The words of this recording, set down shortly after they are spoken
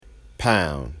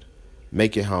Pound,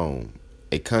 Make It Home,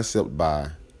 a concept by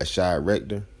Ashai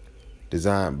Rector,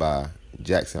 designed by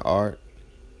Jackson Art,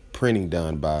 printing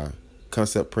done by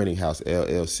Concept Printing House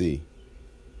LLC.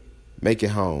 Make It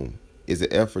Home is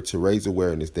an effort to raise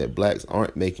awareness that blacks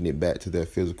aren't making it back to their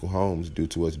physical homes due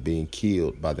to us being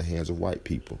killed by the hands of white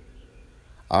people.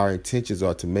 Our intentions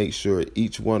are to make sure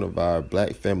each one of our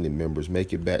black family members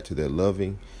make it back to their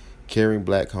loving, caring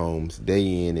black homes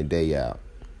day in and day out.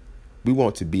 We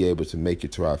want to be able to make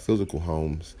it to our physical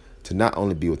homes to not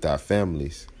only be with our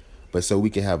families, but so we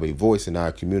can have a voice in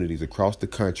our communities across the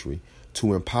country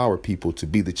to empower people to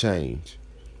be the change.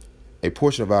 A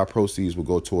portion of our proceeds will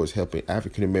go towards helping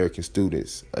African American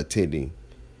students attending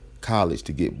college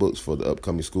to get books for the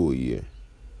upcoming school year.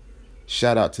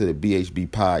 Shout out to the BHB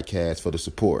podcast for the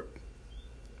support.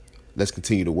 Let's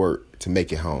continue to work to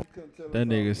make it home. That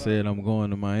nigga said I'm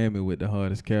going to Miami with the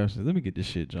hardest captions. Let me get this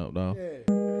shit jumped off.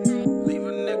 Leave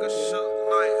a nigga shook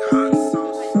like hot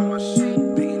sauce on my shit.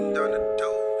 Beating down the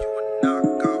door, you a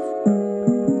knockoff.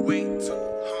 Way too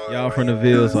hard. Y'all from the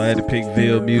Ville, so I had to pick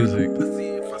Ville music.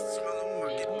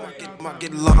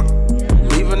 Get locked.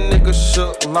 Leave a nigga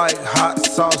shook like hot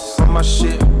sauce on my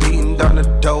shit. Beating down the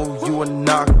door, you a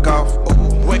knockoff.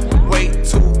 Ooh, way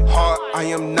too hard. I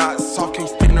am not soft, can't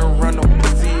spin around no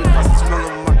pussy. If I smell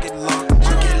him, I get locked.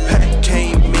 Pack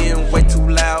came in way too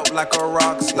loud like a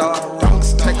rock star.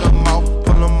 Take him off,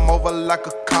 pull him over like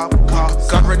a cop.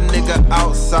 Cover a nigga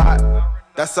outside.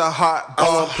 That's a hot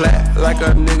ball plat, like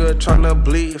a nigga tryna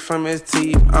bleed from his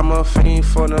teeth. I'm a fiend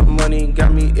for the money,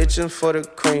 got me itching for the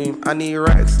cream. I need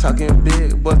racks, talking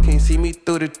big, but can't see me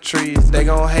through the trees. They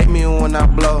gon' hate me when I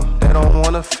blow, they don't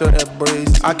wanna feel that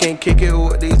breeze. I can't kick it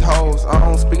with these hoes, I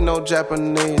don't speak no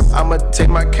Japanese. I'ma take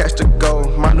my cash to go,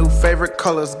 my new favorite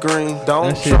color's green. Don't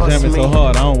That shit trust jamming me, so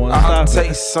hard, I don't wanna I'll stop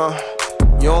take it. some.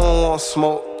 You don't want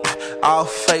smoke, I'll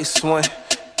face one.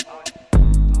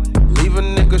 Leave a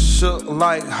nigga shook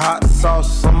like hot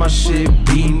sauce on my shit.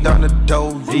 Beating down the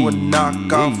door, you a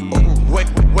knockoff. Ooh,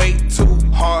 way too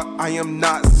hard. I am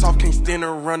not soft, can't stand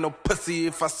around no pussy.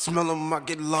 If I smell him, I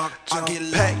get locked.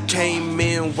 Pack came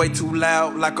in way too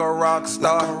loud like a rock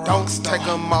star. Don't take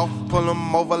him off, pull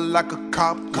him over like a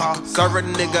cop. Serve a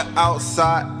nigga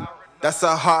outside. That's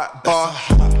a hot bar.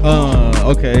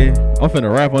 Okay. I'm finna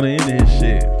rap on the end of his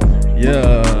shit.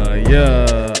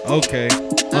 Yeah, okay.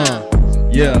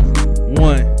 Yeah.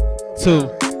 1, 2,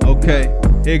 okay.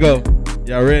 Here you go.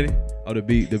 Y'all ready? Oh, the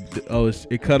beat.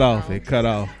 It cut off.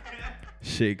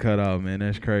 Shit cut off, man.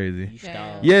 That's crazy.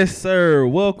 Yes, sir.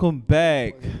 Welcome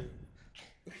back.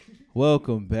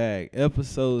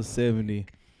 Episode 70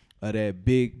 of that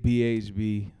big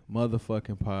BHB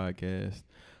motherfucking podcast.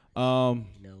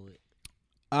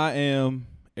 I am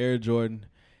Air Jordan,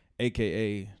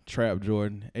 a.k.a. Trap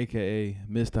Jordan, a.k.a.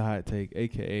 Mr. Hot Take,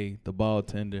 a.k.a. The Ball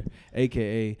Tender,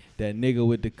 a.k.a. That Nigga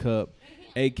with the Cup,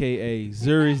 a.k.a.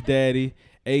 Zuri's Daddy,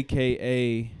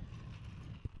 a.k.a.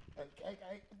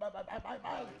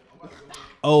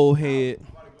 Old Head.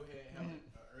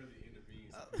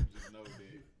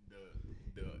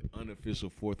 Unofficial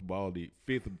fifth baldy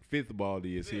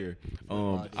is here.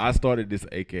 I started this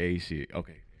AKA shit.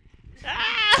 Okay.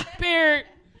 Spirit.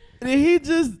 He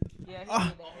just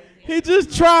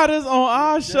tried us on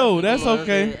our show. That's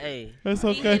okay. That's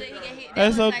okay.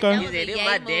 That's okay.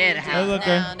 My dad house. That's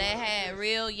okay. They had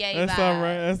real yay That's vibes. all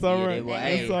right. That's all right.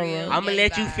 That's all right. I'm gonna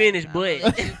let you finish, but.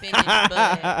 All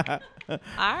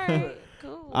right.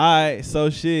 Cool. All right.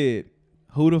 So shit.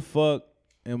 Who the fuck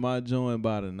am I joined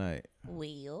by tonight?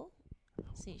 Well,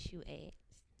 since you asked,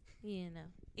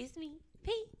 it's me,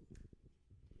 P.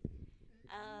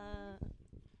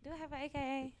 Do I have an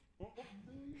AKA?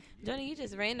 Johnny, you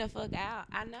just ran the fuck out.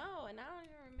 I know, and I don't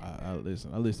even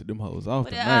remember. I listed them hoes off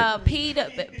But tonight. Peter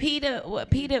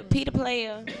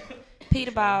player,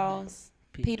 Peter balls,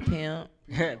 Peter pimp,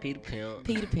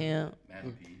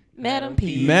 Madam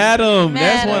P. Madam,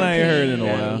 that's one I ain't heard in a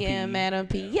while. Yeah, Madam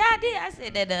P. Yeah, I did. I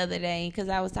said that the other day because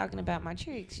I was talking about my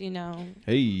tricks,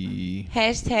 Hey.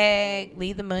 Hashtag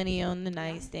leave the money on the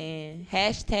nightstand.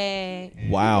 Hashtag.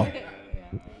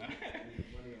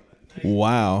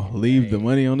 Wow. Leave the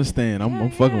money on the stand.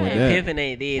 I'm fucking with that. Pippin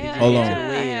ain't dead. Hold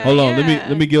on.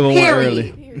 Let me give her one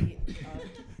early.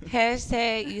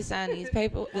 Hashtag you sign this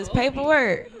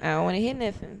paperwork. I don't want to hear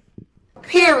nothing.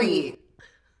 Period.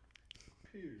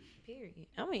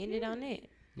 I'm gonna end it on that.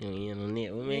 You ain't on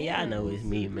that. Well, man, y'all know it's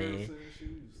me, man.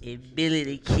 It's Billy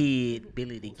the Kid,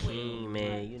 Billy the King,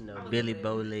 man. Billy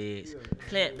Bowlegs,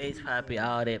 plant-based poppy,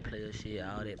 all that player shit,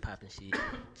 all that popping shit.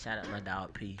 Shout out my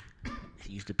dog P.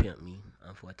 She used to pimp me,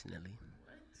 unfortunately.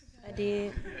 I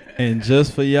did. And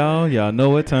just for y'all know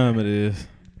what time it is.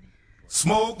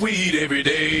 Smoke weed every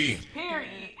day.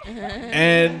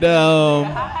 And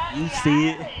You see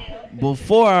it?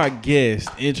 before our guests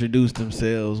introduce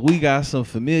themselves, we got some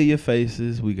familiar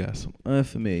faces, we got some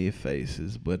unfamiliar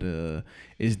faces, but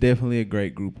it's definitely a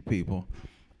great group of people.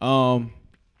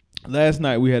 Last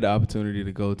night we had the opportunity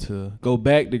to go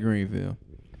back to Greenville,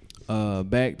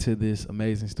 back to this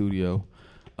amazing studio,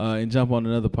 and jump on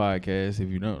another podcast. If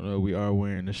you don't know, we are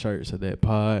wearing the shirts of that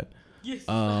pod. Yes.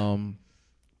 I'm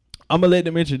gonna let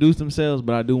them introduce themselves,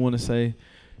 but I do want to say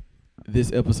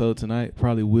this episode tonight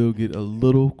probably will get a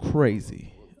little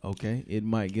crazy. Okay, it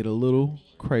might get a little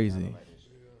crazy,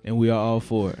 and we are all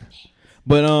for it.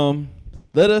 But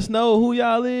let us know who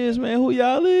y'all is, man. Who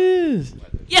y'all is?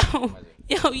 Yo. Oh,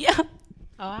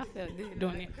 I felt good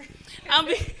doing it. I'm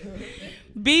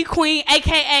BQueen,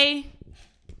 aka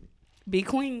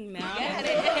BQueen now.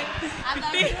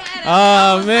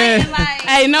 Oh man.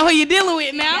 Hey, know who you dealing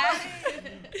with now?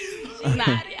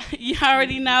 Nah, you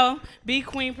already know.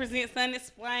 BQueen presents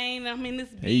Unexplained. I'm in this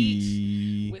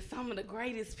beach with some of the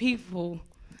greatest people.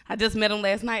 I just met them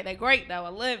last night. They're great though. I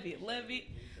love it.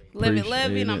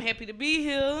 And I'm happy to be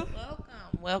here.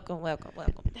 Welcome.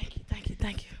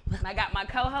 Thank you. And I got my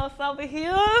co-host over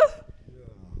here.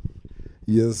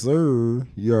 Yes, sir.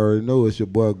 You already know it's your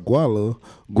boy Gwola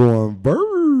going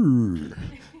bird.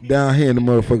 Down here in the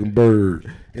motherfucking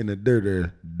bird in the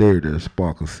dirty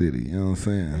Sparkle City. You know what I'm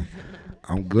saying?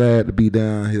 I'm glad to be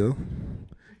down here.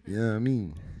 You know what I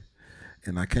mean?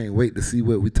 And I can't wait to see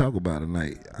what we talk about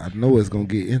tonight. I know it's going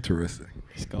to get interesting.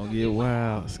 It's going to get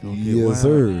wild. Yes,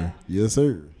 sir.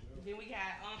 Then we got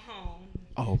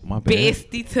oh, my bad.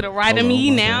 Bestie to the right of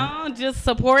me now, just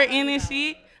supporting and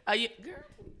shit. Girl.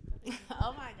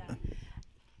 Oh my God.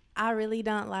 I really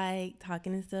don't like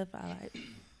talking and stuff.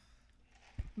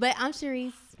 But I'm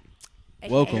Sharice.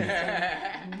 Welcome.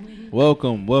 Yes.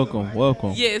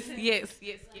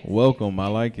 Welcome. I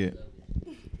like it.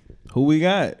 Who we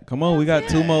got? Come on, we got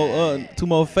two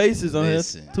more faces on here.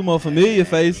 Two more familiar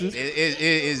faces.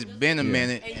 It's been a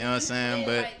minute, you know what I'm saying?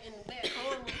 But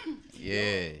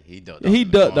yeah, he ducked off. He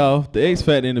ducked off. The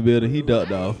X-Factor in the building. He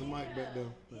ducked off.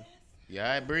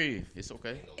 Yeah, I breathe. It's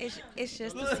okay. It's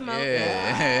just the smoke.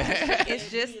 Yeah.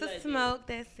 It's just the smoke.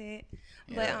 That's it.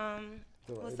 But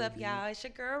what's up, y'all? It's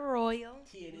your girl Royal,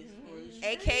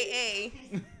 aka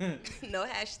no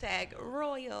hashtag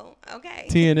Royal. Okay.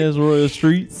 TNS Royal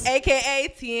Streets.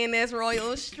 AKA TNS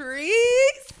Royal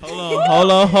Streets.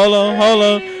 Hold on.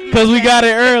 Cause we got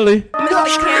it early.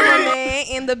 Mr. Cameraman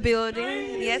in the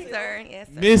building. Yes, sir.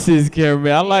 Mrs.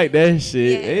 Cameraman, I like that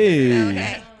shit.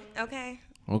 Yes. Hey.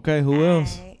 Okay, who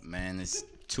else? Man, it's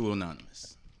too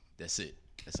anonymous. That's it.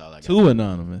 That's all I got. Too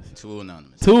anonymous.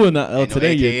 Oh,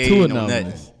 today you're too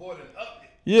anonymous.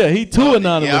 Yeah, he too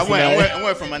anonymous. Yeah, I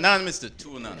went from anonymous to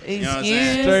too anonymous. You know what I'm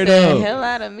saying? Straight the up. hell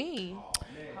out of me.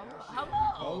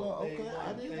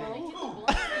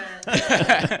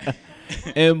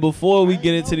 And before we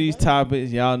get into these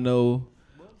topics, y'all know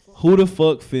who the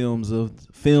fuck films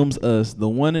us, the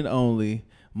one and only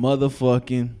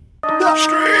motherfucking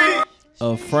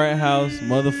a frat house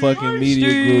motherfucking media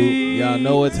group. Y'all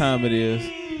know what time it is.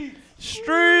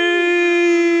 Streets.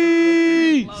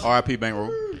 R.I.P.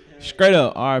 Bankroll. Straight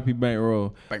up, R.I.P.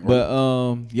 Bankroll. But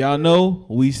y'all know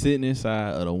we sitting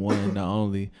inside of the one and the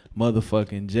only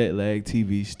motherfucking Jet Lag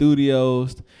TV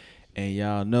studios, and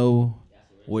y'all know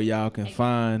where y'all can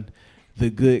find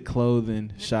the good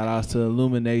clothing. Shout outs to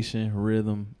Illumination,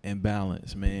 Rhythm, and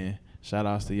Balance, man. Shout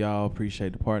outs to y'all.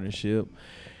 Appreciate the partnership.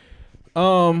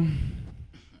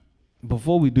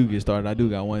 Before we do get started, I do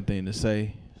got one thing to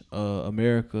say.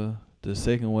 America, the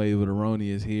second wave of the Roni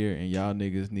is here, and y'all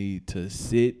niggas need to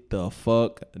sit the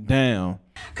fuck down.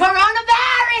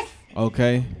 Coronavirus.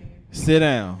 Okay? Sit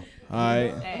down. All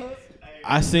right?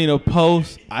 I seen a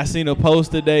post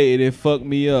today, and it fucked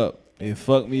me up.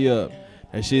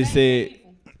 That shit said,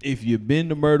 if you've been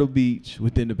to Myrtle Beach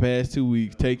within the past 2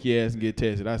 weeks, take your ass and get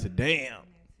tested. I said, damn.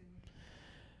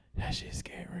 That shit's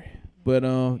scary. But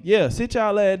yeah, sit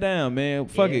y'all ass down, man.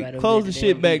 Fuck it. Close the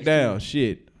shit back down.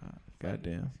 Shit.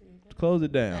 Goddamn. Close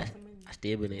it down. I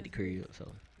still been at the crib, so.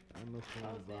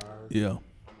 Yeah.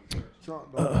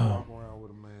 Trump don't walk around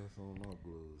with a mask on no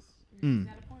gloves.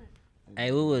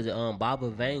 Hey, what was it?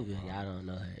 Baba Vanga? Y'all don't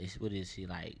know her. What is she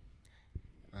like?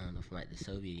 I don't know, from like the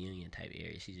Soviet Union type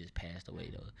area. She just passed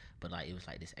away though. But like it was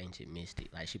like this ancient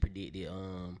mystic. Like she predicted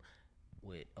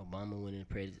with Obama winning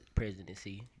the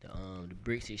presidency, the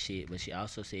Brexit shit. But she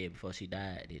also said before she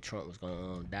died that Trump was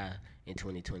gonna die in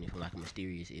 2020 from like a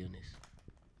mysterious illness.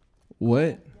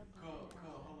 What?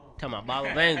 Talking about Baba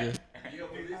Vanga.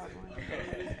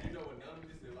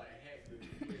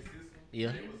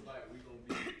 Yeah.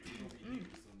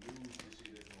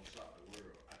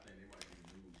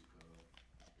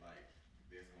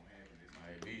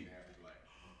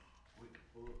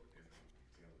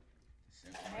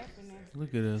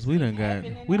 Look at us. We done got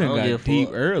don't give a deep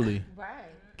fuck. early. Right.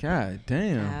 God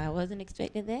damn. I wasn't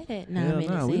expecting that at 9 Hell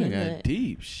minutes nah, we done in. got But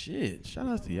deep. Shit. Shout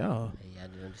out to y'all. Hey, y'all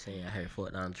know what I'm saying? I heard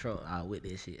fuck Donald Trump out with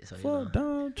this shit. So, Fuck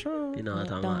Donald Trump. you know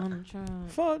what I'm fuck talking Donald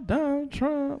Trump. Fuck Donald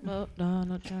Trump. Fuck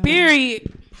Donald Trump.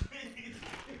 Period.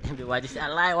 about. Why you say I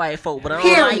like white folk, but I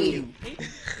don't like you.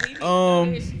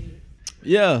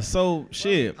 Yeah, so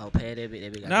shit. Oh, pay that bit.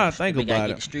 That bit Nah, think we gotta about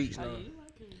get it. the streets now.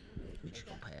 We just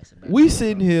gonna pass it back. We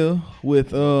sitting here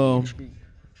with y'all.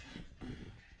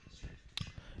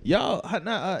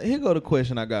 Here go the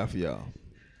question I got for y'all.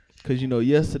 Cause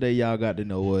yesterday y'all got to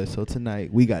know us, so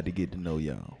tonight we got to get to know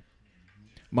y'all.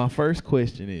 My first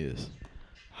question is,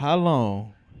 how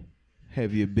long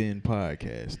have you been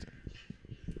podcasting?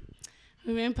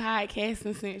 We've been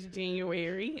podcasting since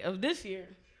January of this year.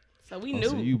 So we knew.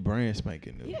 So you brand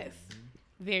spanking new. Yes.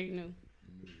 Very new.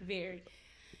 Very.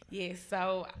 Yes.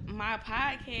 So my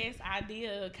podcast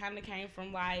idea kind of came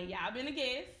from y'all been a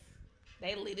guest.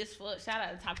 They lit as fuck. Shout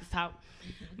out to Talkers Talk.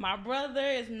 My brother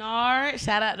is Nard.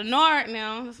 Shout out to Nard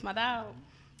now. That's my dog.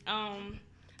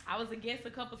 I was a guest a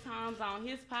couple times on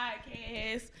his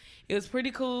podcast. It was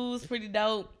pretty cool. It's pretty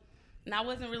dope. And I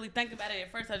wasn't really thinking about it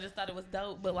at first. I just thought it was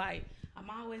dope. But I'm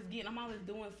always doing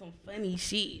some funny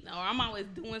shit. Or I'm always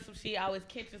doing some shit, always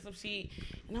catching some shit.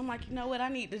 And I'm like, you know what? I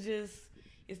need to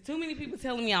it's too many people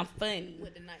telling me I'm funny.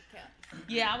 With the nightcap.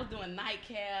 Yeah, I was doing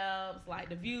nightcaps.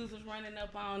 The views was running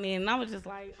up on it. And I was just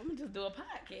like, I'm going to just do a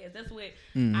podcast. That's what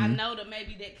I know that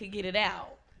maybe that could get it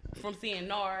out from seeing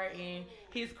Nard and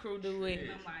his crew do it.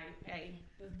 And I'm like, hey,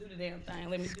 let's do the damn thing.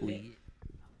 Let me do that.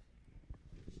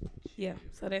 Yeah,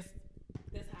 so that's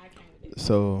how I came with it.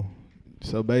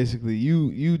 So basically,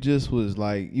 you just was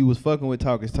you was fucking with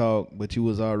Talkers Talk, but you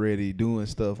was already doing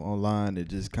stuff online that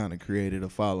just kind of created a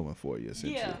following for you,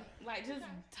 essentially. Yeah, just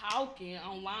talking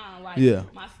online.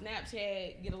 My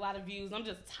Snapchat get a lot of views. I'm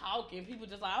just talking. People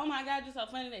just oh my God, you're so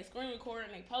funny. They screen recording,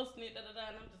 they posting it, and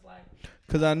I'm just like.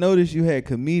 Cause I noticed you had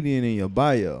comedian in your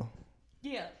bio.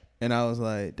 Yeah. And I was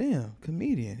like, damn,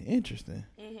 comedian, interesting.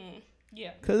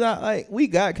 Yeah. Cause we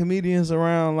got comedians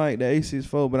around the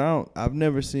A64, but I've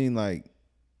never seen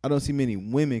I don't see many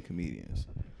women comedians.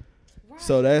 Right.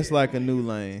 So that's a new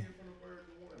lane.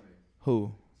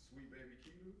 Who?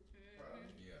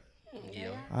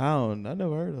 Yeah. I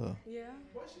never heard of her. Yeah.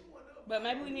 But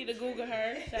maybe we need to Google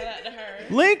her. Shout out to her.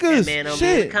 Link us.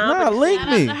 Shit. Nah, link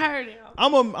me. Shout out to her.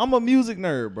 I'm a music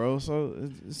nerd, bro.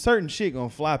 So certain shit gonna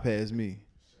fly past me.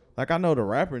 I know the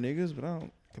rapper niggas, but I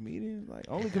don't comedian.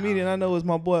 Only comedian I know is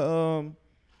my boy.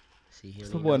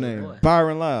 What's my boy name?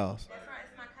 Byron Lyles.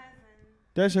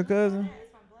 That's your cousin?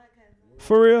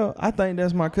 For real? I think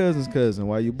that's my cousin's cousin.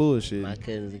 Why you bullshit? My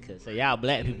cousin's cousin. So y'all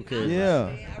black people cousins.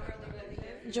 Yeah.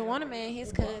 Joanna Man,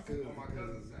 his cousin.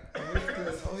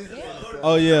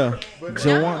 Oh yeah.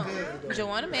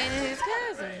 Joanna Man and his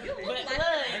cousin.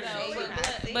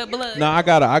 But blood. No, I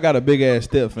got a big ass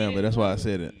step family. That's why I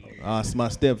said it. My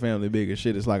step family big as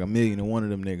shit. It's like 1 million in one of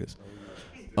them niggas.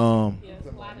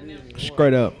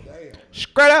 Straight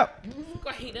up.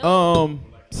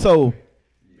 So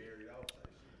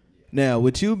now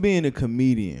with you being a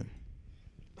comedian,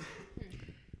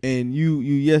 and you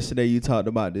yesterday you talked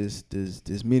about this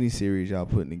mini series y'all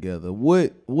putting together.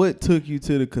 What took you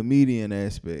to the comedian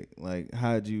aspect?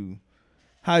 How'd you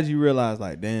realize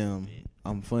damn,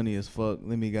 I'm funny as fuck.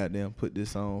 Let me goddamn put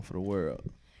this on for the world.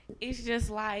 It's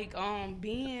just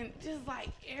being just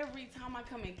every time I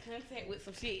come in contact with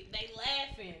some shit, they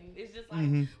laughing. It's just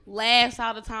laughs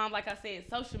all the time. Like I said,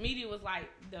 social media was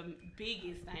the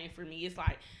biggest thing for me. It's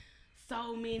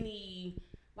so many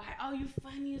oh, you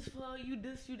funny as fuck, you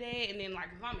this, you that, and then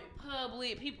if I'm in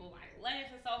public, people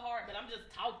laughing so hard, but I'm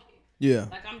just talking. Yeah.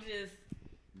 I'm just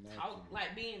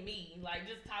being me,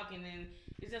 just talking, and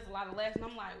it's just a lot of laughs. And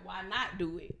I'm why not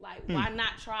do it? Why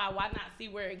not try? Why not see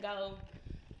where it goes?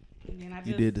 And then I just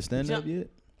you did the stand up yet?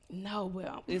 No,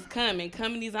 but it's coming.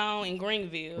 Comedy's on in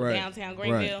Greenville, downtown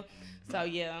Greenville. Right. So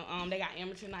yeah, they got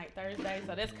amateur night Thursday,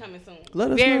 so that's coming soon.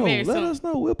 Let us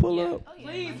know. We'll pull up. Oh, yeah.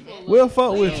 Please pull up. We'll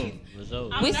fuck with you.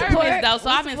 I'm nervous though, so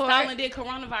I've been stalling. Did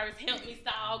coronavirus help me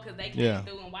stall because they came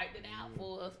through and wiped it out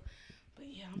for us? But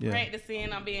yeah, I'm practicing.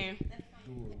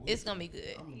 It's gonna be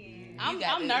good.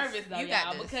 I'm nervous though,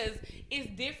 y'all, because it's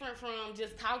different from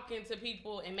just talking to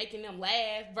people and making them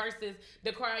laugh versus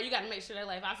the crowd. You got to make sure they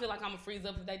laugh. I feel like I'm gonna freeze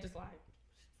up if they just fuck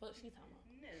she talking about.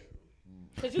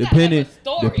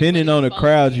 Depending on the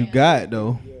crowd you got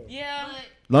though. Yeah.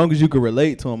 Long as you can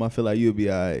relate to them, I feel like you'll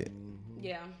be alright.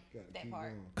 Yeah, that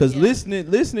part. Cause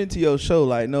listening to your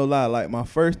show, no lie, my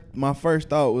first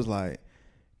thought was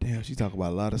damn, she talk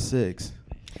about a lot of sex.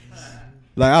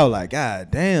 Like I was like,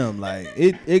 God damn, like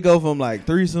it go from like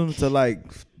threesomes to like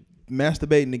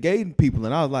masturbating, negating people,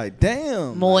 and I was like,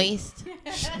 damn, Moist. Like,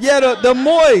 yeah, the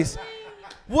moist.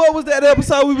 What was that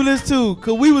episode we listened to?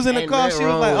 Cause we was in the car. She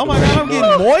was like, "Oh my god, I'm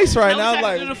getting moist right now." I was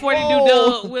like, do the 40 do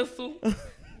dub whistle.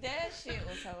 That shit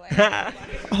was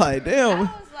hilarious. Like, damn. I was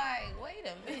like, wait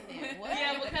a minute, what?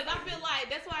 Yeah, because I feel like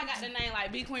that's why I got the name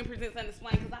like BQueen Presents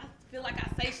Unexplained, because I feel like I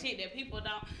say shit that people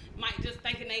might just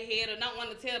think in their head or don't want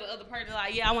to tell the other person,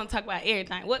 like, yeah, I want to talk about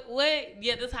everything. What?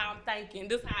 Yeah, this how I'm thinking.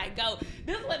 This how it go.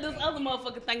 This is what this other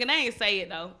motherfucker thinking. They ain't say it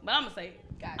though, but I'm gonna say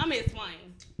it. Gotcha. I'm gonna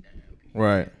explain.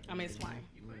 Right. I'm gonna explain.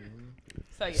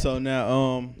 So yeah. So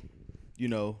now, you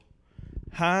know,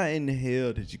 how in the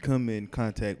hell did you come in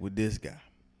contact with this guy?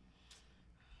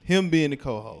 Him being the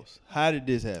co-host. How did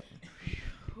this happen?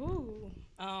 Ooh,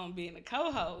 being the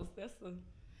co-host.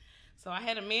 So I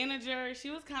had a manager. She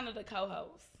was kind of the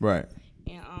co-host. Right.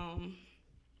 And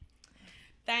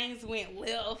things went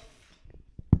left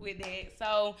with that.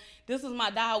 So this was my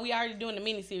dog. We already doing the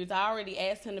miniseries. I already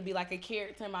asked him to be like a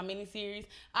character in my miniseries.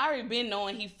 I already been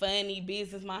knowing he funny,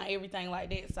 businessman, everything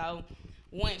like that. So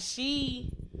once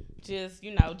she just,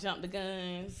 jumped the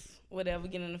guns, whatever,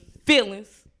 getting the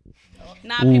feelings.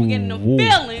 Now people getting the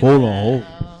feelings. Hold on.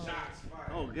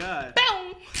 Oh God.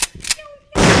 Boom.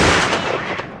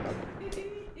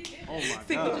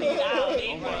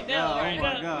 Oh my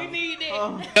God. We need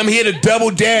that. I'm here to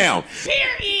double down.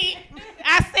 Period.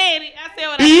 I said it. I said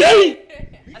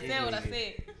what I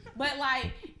said. But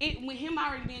like with him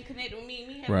already being connected with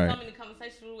me having so many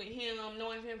conversations with him,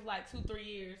 knowing him for like 2-3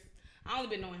 years. I only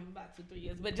been knowing him for about 2-3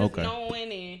 years, but just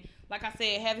knowing and like I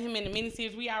said, having him in the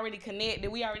miniseries, we already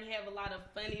connected. We already have a lot of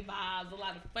funny vibes, a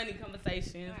lot of funny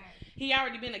conversations. Right. He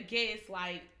already been a guest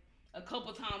like a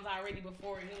couple times already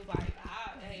before, and he was like,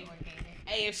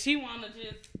 hey, if she wanna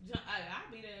just jump,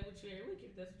 I'll be there with you every week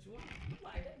if that's what you want. I'm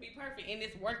like, that'd be perfect, and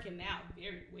it's working out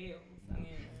very well. So.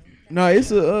 No,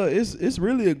 it's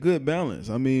really a good balance.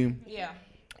 I mean, yeah,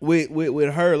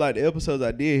 with her, like the episodes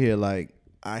I did here, like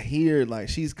I hear like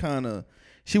she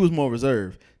was more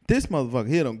reserved. This motherfucker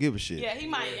here don't give a shit. Yeah,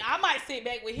 I might sit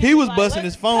back with him. He was busting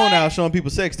his phone out showing people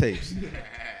sex tapes.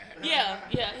 Yeah,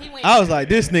 he went. I was like,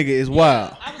 this nigga is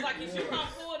wild. I was like, if you gonna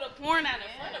pull the porn out in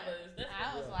front of us,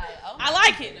 I was like, oh, I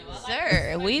like it though.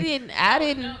 I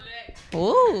didn't.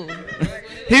 Ooh.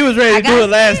 He was ready to do it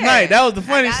last night. That was the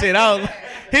funny shit.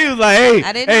 He was like,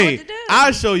 hey,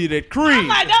 I'll show you that cream. I'm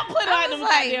like, don't put out them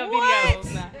goddamn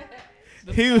videos. Nah.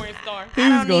 He was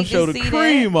gonna show the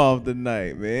cream off the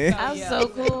night, man. That was so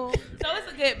cool. So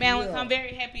it's a good balance. I'm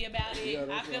very happy about it.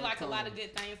 I feel like a lot of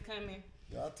good things coming.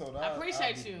 Yeah, I told I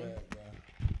appreciate you.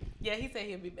 Yeah, he said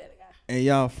he'll be better guy. And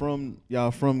y'all from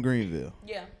Greenville?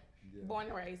 Yeah. Born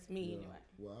and raised, me anyway.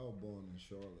 Well, I was born in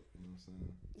Charlotte. You know what I'm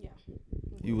saying? Yeah.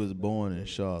 You was born in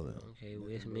Charlotte. Okay,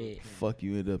 West Mid. Fuck,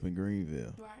 you ended up in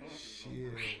Greenville. Right.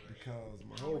 Shit, because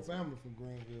my whole family from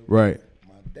Greenville. Right.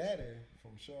 My daddy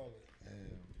from Charlotte,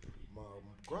 and my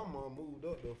grandma moved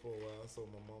up there for a while. So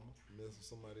my mama messed with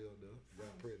somebody up there,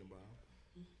 got pregnant by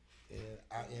him,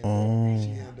 and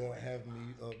she ended up having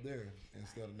me up there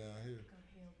instead of down here.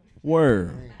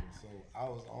 Word. So I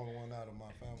was the only one out of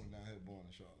my family down here born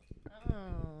in Charlotte. Oh.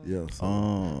 Yeah. So,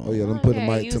 let me put the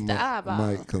mic to my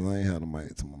mic because I ain't had a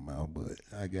mic to my mouth, but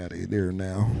I got it there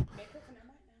now.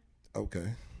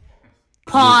 Okay.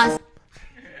 Pause.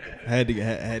 I had to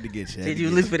get you. Did you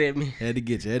look for that me? Had to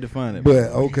get you. Had to find it.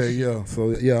 But okay, yeah. So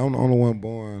yeah, I'm the only one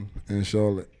born in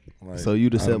Charlotte. Like, so you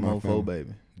the 704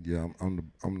 baby. Yeah,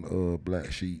 I'm the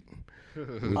black sheep.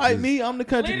 Like me, I'm the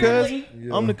country cousin.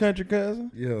 Yeah. I'm the country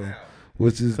cousin. Yeah.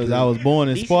 Which is because I was born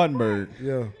in Spartanburg.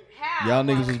 Yeah. Y'all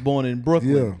niggas was born in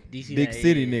Brooklyn. Yeah. Big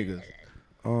city niggas.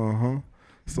 So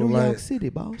New like York City,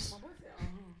 boss.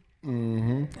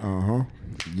 You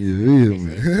hear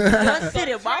me?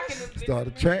 City, boss. Start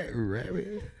a track,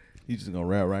 rabbit. You just gonna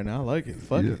rap right now? I like it.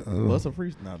 Fuck it. Bust a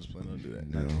freestyle. No, just playing. Don't do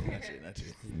that. No.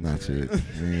 Not yet.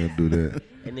 We ain't gonna do that.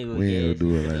 We ain't gonna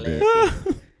do it like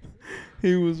that.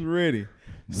 He was ready.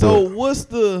 So what's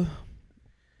the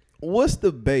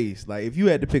base? Like if you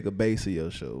had to pick a base of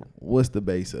your show, what's the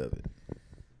base of it?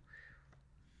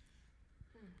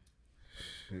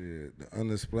 Shit, the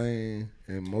unexplained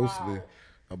and mostly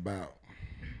about,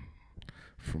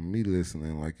 from me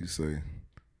listening, like you say,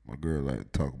 my girl like to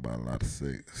talk about a lot of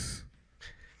sex.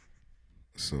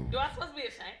 So. Do I supposed to be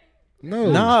ashamed?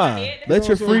 No. Nah. Let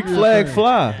your freak flag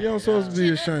fly. You don't supposed to be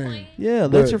ashamed. Yeah,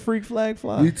 let your freak flag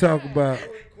fly. We talk about.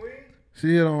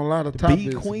 She hit on a lot of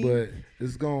topics, BQueen. but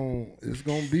it's gonna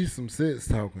be some sex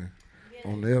talking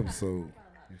on the episode.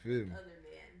 You feel me?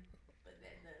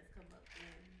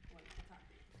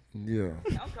 Yeah.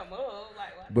 Don't come up.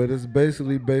 Like, But it's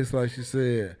basically based, like she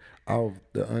said, off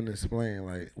the unexplained.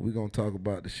 Like, we gonna talk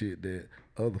about the shit that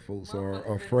other folks are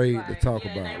afraid to talk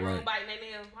about.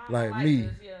 Like me,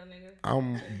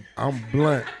 I'm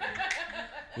blunt.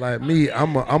 Like me,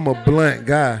 I'm a blunt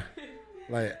guy.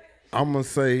 Like, I'm gonna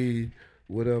say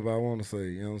whatever I want to say.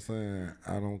 You know what I'm saying?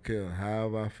 I don't care.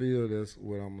 However I feel, that's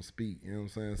what I'm gonna speak. You know what I'm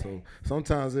saying? So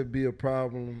sometimes it be a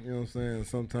problem. You know what I'm saying?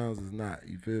 Sometimes it's not.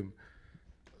 You feel me?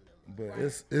 But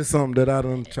it's something that I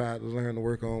done tried to learn to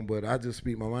work on. But I just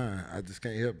speak my mind. I just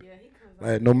can't help it.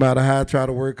 Like, no matter how I try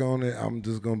to work on it, I'm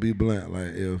just gonna be blunt.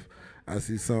 Like, if I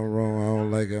see something wrong, I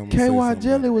don't like it, I'm gonna KY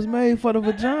jelly was made for the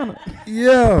vagina.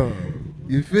 Yeah,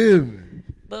 you feel me?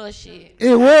 Bullshit.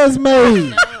 It was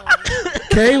made.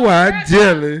 KY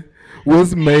jelly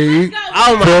was made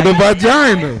for the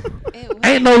vagina.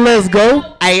 Ain't no let's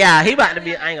go. Hey, yeah, he about to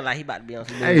be. I ain't gonna lie, he about to be on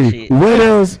some bullshit. Hey, what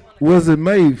else was it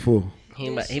made for? He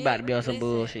about to be on some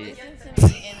bullshit. Listen to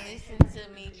me and listen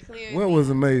to me clearly. What was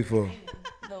it made for?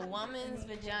 The woman's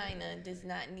vagina does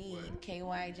not need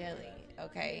KY jelly.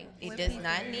 Okay, it does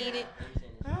not need it.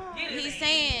 He's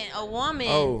saying a woman.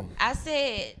 Oh. I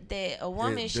said that a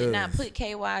woman It should not does. put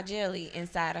KY jelly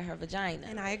inside of her vagina.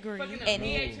 And I agree. And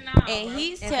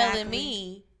he's telling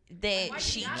me that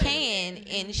she can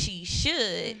and she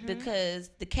should because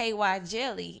the KY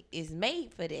jelly is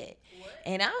made for that.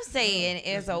 And I'm saying,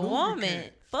 as a woman,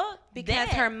 fuck Because that.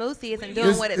 her mousse isn't doing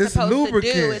It's- what it's it's supposed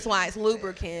lubricant. to do. It's why it's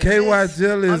lubricant. KY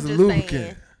jelly I'm is a just lubricant.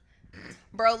 saying.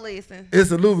 Bro, listen. It's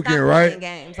a lubricant, Stop right?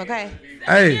 playing games, okay?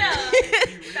 Hey,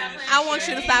 I want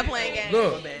you to stop playing games.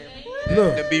 look.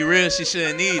 To be real, she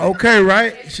shouldn't need it. Okay,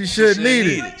 right? She should need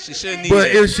it. She shouldn't need But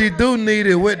it. if she do need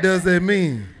it, what does that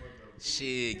mean?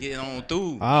 Shit, get on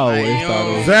through. I always Like, you thought it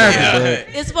know, was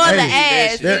Exactly. It's for the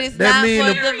ass. It is not mean for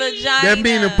the- the vagina. That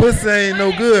mean the pussy ain't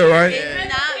no good, right?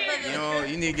 It's not for the. You know,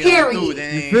 you need to get on through.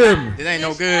 That You ain't, feel me? that ain't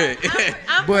no good.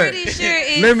 I'm But pretty sure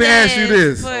it let me ask you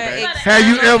says this. for Have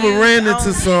you external ever use ran into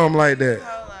only. something like that?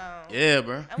 Yeah,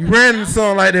 bro. You ran into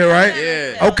something like that, right?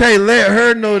 Yeah. Okay, let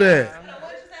her know that.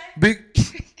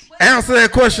 Answer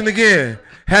that question again.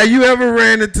 Have you ever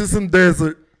ran into some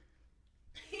desert?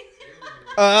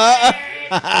 Desert.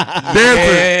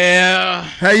 Yeah.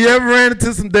 Have you ever ran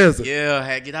into some desert? Yeah,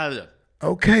 had get out of there.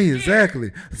 Okay,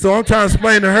 exactly. So I'm trying to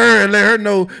explain to her and let her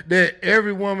know that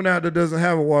every woman out there doesn't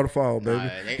have a waterfall, baby.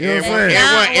 You know what I'm saying?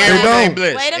 They don't.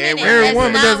 Wait a minute. Every that's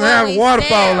woman not doesn't what have a we waterfall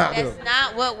said. out there. That's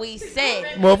not what we said.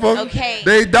 Motherfucker. Okay.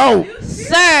 They don't.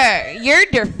 Sir,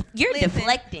 you're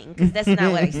deflecting because that's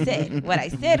not what I said. What I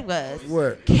said was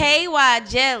What? KY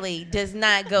jelly does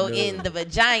not go in the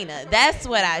vagina. That's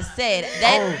what I said.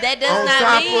 That does on not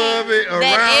top mean of it,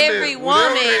 that around every it,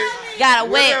 woman got a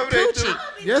wet whatever they do. coochie.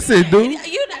 Yes, they do. You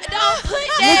don't put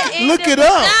that in look the it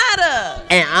up. vagina.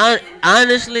 And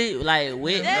honestly, like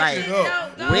with That like shit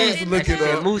don't go with in Look it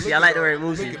up. Moosey, I like the word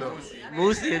Moosey.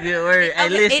 Moosey a good word. Hey, Okay,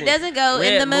 listen, it doesn't go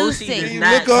in wet the Moosey Moosey. does You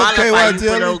not look up qualify KY you for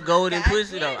jelly. no golden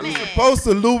pussy though. I mean, Supposed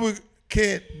to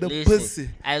lubricate the listen. pussy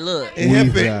Hey, look. and help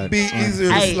We've it got- be easier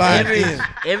to Hey, slide in.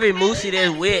 every Moosey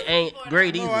that's wet ain't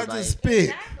great either. No, I like, just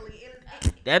spit.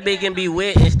 that bitch can be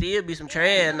wet and still be some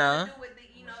trash now.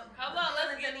 Hold on,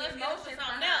 let's get into something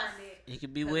else. It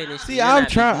could be wet and still See, I'm not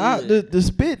be trying. good. The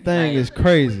spit thing is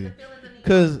crazy,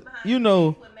 cause you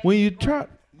know when you try.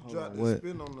 Drop that What?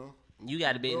 spin on them. You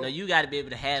gotta be you gotta be able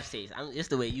to have sex. It's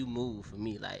the way you move for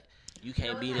me. Like you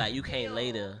can't be like you can't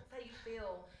lay there. How you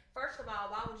feel? First of all,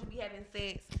 why would you be having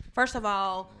sex? First of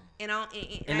all, and I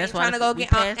ain't that's trying why to go we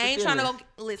get. I past the ain't trying to go. feelings.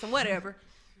 Listen, whatever.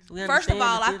 We First of understand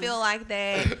all, the I feelings. feel like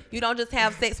that you don't just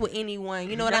have sex with anyone.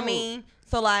 You know what I don't. mean?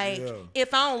 So like, Yeah.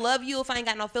 if I don't love you, if I ain't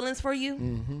got no feelings for you,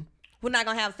 Mm-hmm. we're not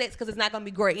gonna have sex because it's not gonna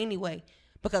be great anyway.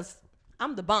 Because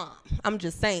I'm the bomb. I'm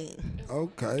just saying.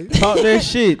 Okay. Talk that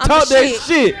shit. I'm Talk the that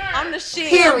shit. I'm the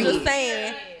shit. I'm just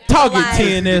saying. Talk like-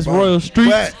 it TNS Royal Street.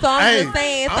 But, So I'm hey, just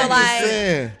saying, so I'm like, just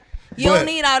saying, You but- don't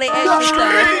need all that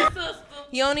extra stuff.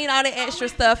 You don't need all the extra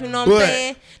stuff. You know what I'm But-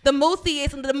 saying? The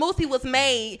Moosey was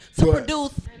made to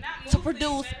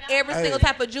produce every single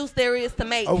type of juice there is to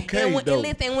make. Okay, and though.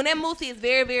 listen, when that Moosey is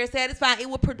very, very satisfying, it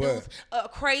will produce a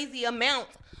crazy amount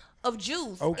of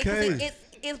juice. Okay.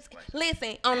 It's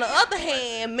listen. On the other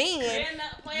hand, men,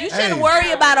 you shouldn't Hey.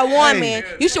 worry about a woman. Hey.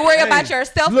 You should worry about Hey.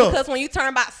 yourself Look. because when you turn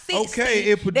about 60, Okay,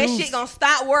 it that produce- shit gonna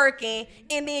stop working,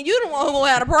 and then you the one who gonna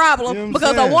have a problem You know what I'm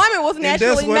because a saying? woman was And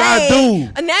naturally that's what made.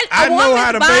 I do. I know woman's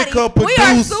how to body, make her we are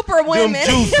produce super them women.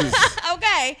 juices.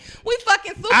 Okay, we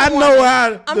fucking super. I know women.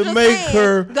 how I'm to just make saying,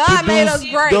 her God made us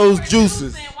produce great. those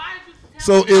juices.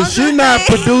 So if she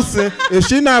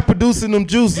not producing them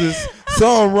juices,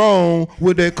 something wrong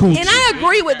with that coochie. And I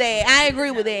agree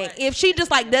with that. If she just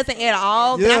like doesn't at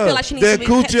all, then I feel like she needs that to be.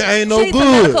 Coochie ain't no she needs good.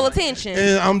 some medical attention.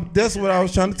 And that's what I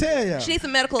was trying to tell y'all. She needs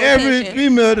some medical Every attention.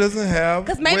 female doesn't have.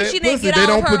 Because maybe wet she didn't pussy. get They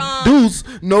all don't her produce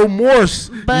no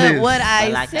moist. But what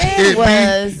I said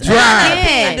was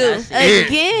dry.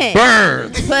 again.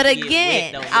 Burns. But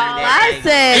again, all I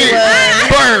said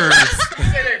was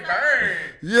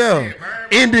Yeah.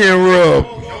 Indian rub.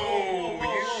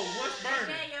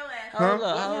 Hold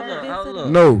up.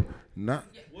 No, not.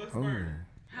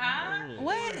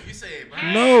 What?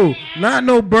 No, not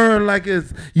no burn like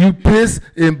it's you piss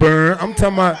and burn. I'm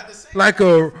talking about like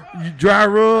a dry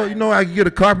rub. You know, I can get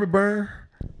a carpet burn.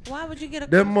 Why would you get a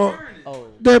That more.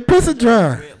 That pussy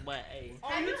dry.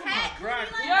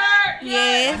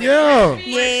 Yes. Yeah.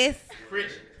 Yes.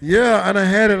 Yeah, I done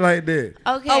had it like that.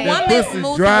 Okay. That A woman pussy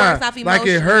moves dry, works off like it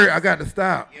emotions. hurt. I got to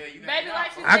stop. Baby,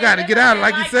 like she I said, got to get out.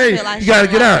 Like you say, feel like you got to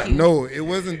she get like out. you. No, it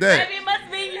wasn't that. Baby, it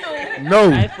must be you.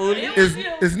 No, It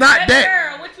it's not Baby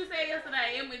that. girl, what you said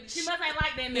yesterday? She must ain't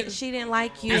like that nigga. She didn't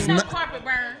like you. Ain't no carpet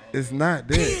burn. It's not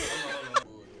that.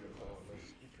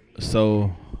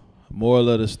 So, moral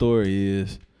of the story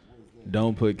is,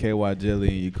 don't put KY jelly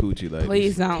in your coochie, ladies.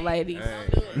 Please don't, ladies.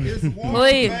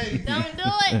 Please. don't do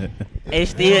it.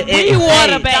 It's still We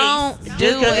water based. Don't Just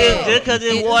do cause it. just cause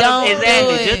it's water, Don't do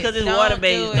exactly. it. Just cause it's Don't water do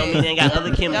based, it. don't mean it ain't got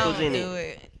other chemicals Don't in do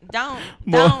it. it. Don't.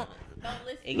 More-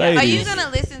 It got- Are you Ladies. gonna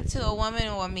listen to a woman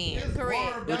or a man?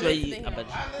 Correct. Which way you?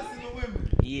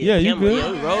 Yeah, you camera, good.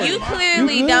 yo, we rolling. You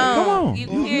clearly You good? Come don't. on. You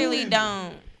clearly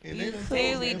don't. You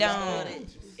clearly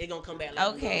don't. It gonna come back like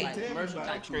Okay. like commercial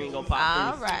type screen gonna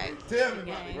pop All through.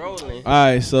 right. Rolling. All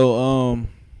right, so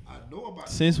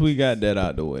since we got that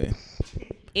out the way,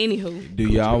 Anywho. do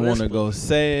y'all want to go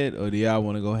sad or do y'all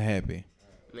want to go happy?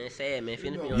 Man, sad man.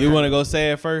 Finish me on You that. want to go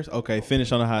sad first? Okay,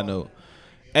 finish on a high note.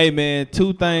 Hey man,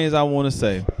 two things I want to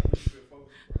say.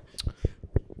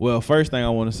 Well, first thing I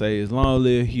want to say is long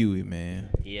live Huey, man.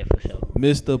 Yeah, for sure.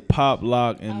 Mr. Pop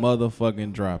Lock and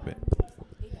motherfucking drop it.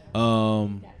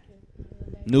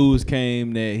 News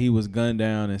came that he was gunned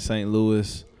down in St.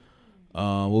 Louis.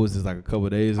 What was this, like a couple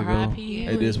days ago? R.I.P.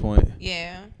 At this point.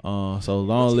 Yeah. So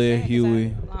long live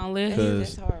Huey. Long live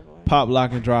Because Pop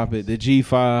Lock and drop it. The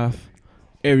G5.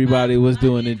 Everybody was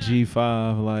doing the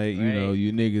G5. Like, you know,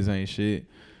 you niggas ain't shit.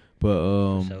 But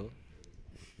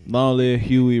long live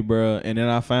Huey, bruh. And then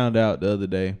I found out the other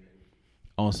day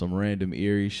on some random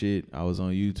eerie shit. I was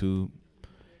on YouTube.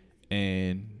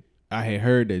 And I had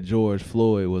heard that George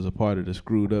Floyd was a part of the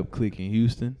screwed up clique in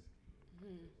Houston.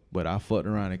 But I fucked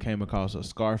around and came across a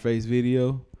Scarface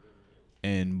video.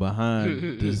 And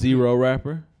behind the Zero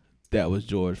rapper, that was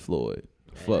George Floyd.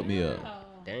 Fucked me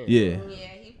up. Damn. Yeah.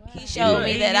 He showed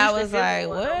me that. I was like,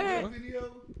 what?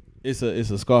 It's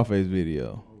a Scarface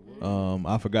video.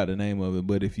 I forgot the name of it,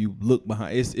 but if you look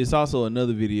behind, it's also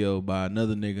another video by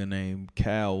another nigga named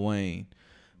Cal Wayne.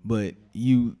 But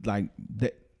you like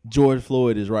that George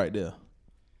Floyd is right there.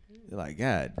 You're like,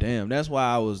 God damn. That's why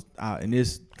I was out, and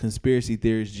this conspiracy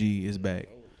theorist G is back.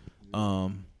 I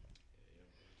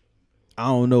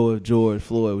don't know if George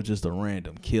Floyd was just a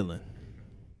random killing.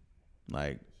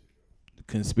 Like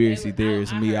conspiracy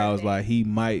theorist me, I was like, he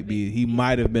might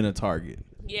have been a target.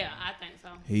 Yeah, I think so.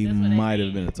 He might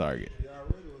have been a target.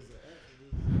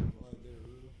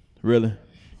 Really?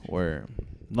 Where?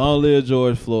 Long live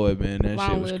George Floyd, man. That Long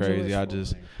shit was live crazy.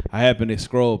 George I happened to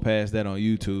scroll past that on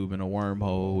YouTube in a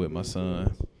wormhole with my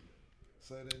son.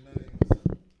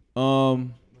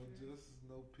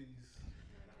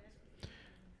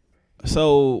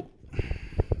 So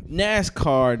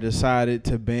NASCAR decided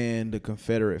to ban the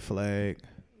Confederate flag.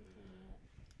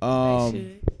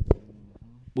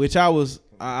 Which I was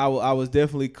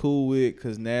definitely cool with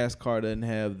because NASCAR doesn't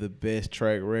have the best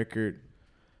track record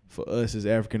for us as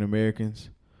African Americans.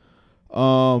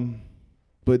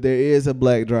 But there is a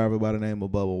black driver by the name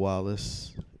of Bubba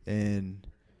Wallace, and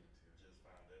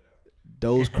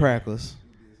those crackers,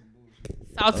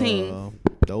 Saltines.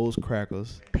 those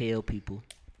crackers, Pale people.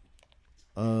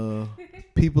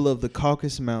 people of the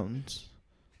Caucasus Mountains,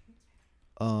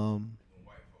 the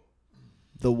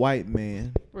white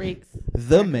man, Riggs.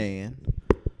 the man,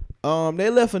 they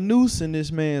left a noose in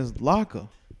this man's locker.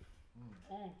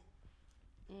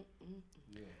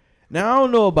 Now I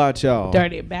don't know about y'all,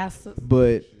 Dirty bastards.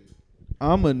 but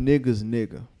I'm a nigga's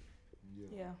nigga.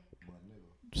 Yeah.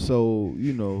 So,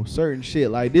 you know, certain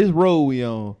shit like this road we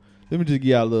on. Let me just give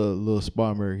y'all a little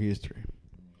Spartanburg history.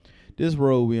 This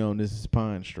road we on, this is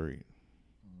Pine Street.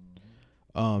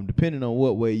 Depending on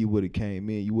what way you would have came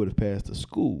in, you would have passed a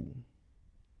school.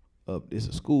 It's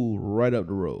a school right up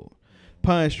the road.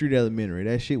 Pine Street Elementary.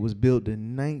 That shit was built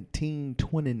in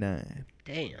 1929.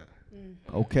 Damn.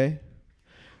 Okay.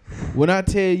 When I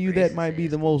tell you that might be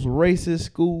the most racist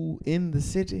school in the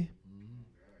city,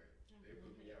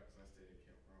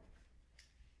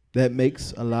 that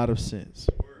makes a lot of sense.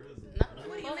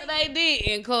 What they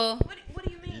did, cuz. What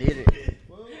do you mean? Literally.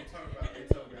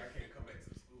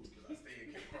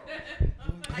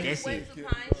 Like That's you went it. to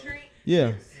Pine Street?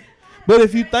 Yeah. But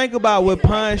if you think about what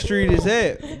Pine Street is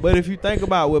at,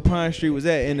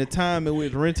 in the time in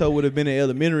which Rento would have been in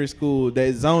elementary school,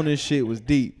 that zoning shit was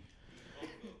deep.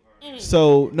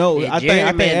 So no, I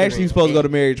think actually he's supposed to go to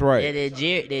marriage right.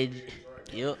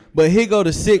 Yep. But he go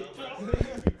to sick.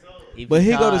 But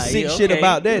he go to sick shit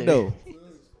about that though.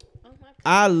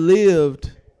 I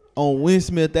lived on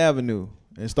Winsmith Avenue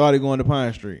and started going to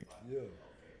Pine Street.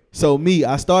 So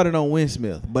I started on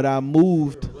Winsmith, but I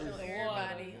moved.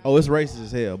 Oh, it's racist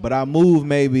as hell. But I moved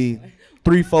maybe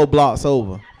 3-4 blocks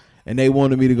over, and they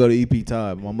wanted me to go to EP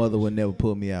Todd. My mother would never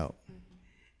pull me out.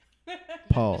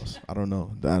 Pause. I don't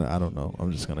know. I don't know.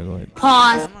 I'm just gonna go ahead.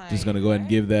 Pause. Just gonna go ahead and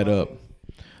give that up.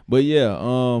 But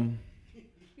yeah,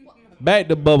 back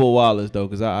to Bubba Wallace though,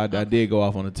 because I did go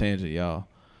off on a tangent, y'all.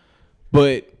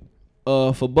 But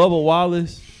for Bubba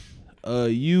Wallace,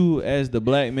 you as the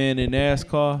black man in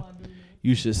NASCAR,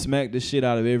 you should smack the shit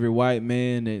out of every white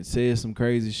man that says some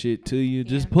crazy shit to you.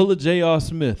 Just pull a J.R.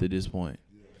 Smith at this point.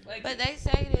 But they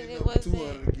say that it wasn't.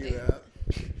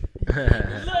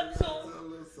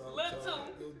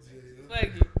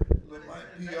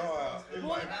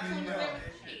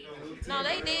 No,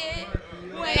 they did.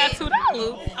 Who ain't got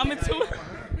 $2? I'm in two.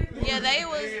 Yeah, they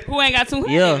was. Who ain't got $200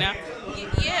 Yeah. now?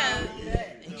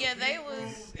 Yeah, they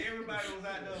was.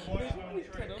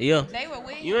 Yeah. They were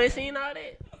with You ain't seen all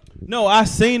that? No, I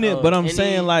seen it, but I'm and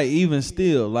saying then- like even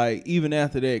still, like even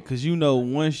after that, because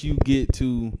once you get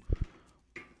to,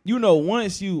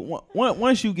 once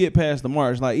you get past the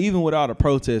march, like even with all the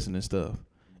protesting and stuff,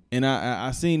 and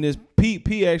I seen this.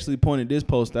 P actually pointed this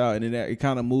post out, and it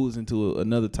kind of moves into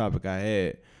another topic I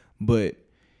had, but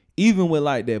even with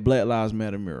like that Black Lives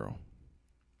Matter mural,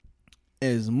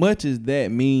 as much as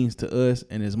that means to us,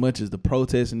 and as much as the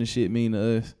protesting and shit mean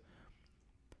to us,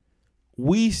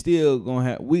 we still gonna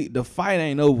have the fight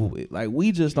ain't over with. Like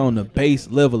we just on the base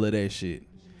level of that shit.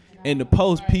 And the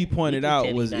post P pointed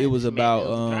out was it was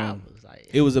about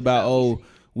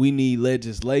we need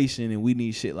legislation and we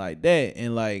need shit like that.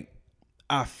 And like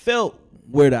I felt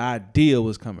where the idea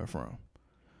was coming from.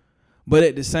 But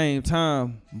at the same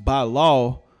time, by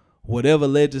law, whatever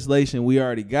legislation we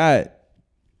already got,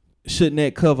 shouldn't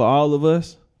that cover all of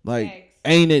us? Like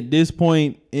ain't at this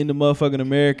point in the motherfucking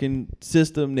American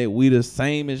system that we the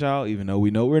same as y'all, even though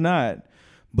we know we're not.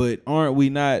 But aren't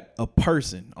we not a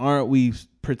person? Aren't we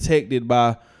protected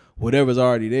by whatever's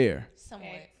already there? Somewhat.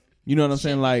 You know what I'm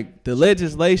saying? Like the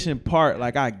legislation part,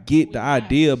 like I get the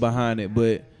idea behind it,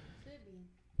 but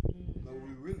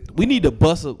we need to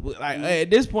bust a like at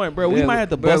this point, bro. We might have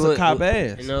to bust a cop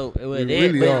ass. You know,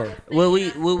 really are. What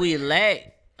we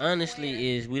lack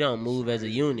honestly is we don't move as a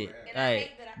unit.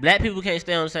 Like black people can't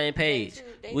stay on the same page.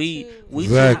 We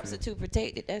too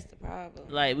protected. That's the problem.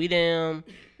 like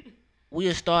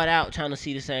we'll start out trying to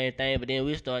see the same thing, but then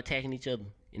we'll start attacking each other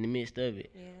in the midst of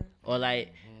it. Yeah. Or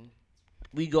like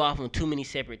we go off on too many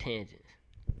separate tangents.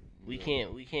 We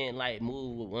can't like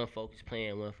move with one focus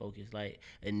plan, one focus like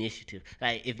initiative.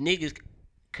 Like if niggas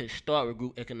could start with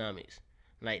group economics,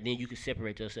 like then you could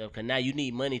separate yourself. Cause now you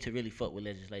need money to really fuck with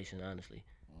legislation, honestly.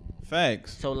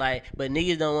 Facts. So like, but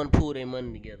niggas don't want to pool their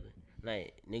money together.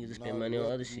 Like niggas will spend money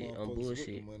on other shit, on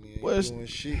bullshit. Doing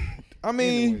shit. I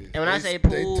mean, Anyways, And when I say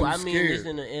pool, I mean this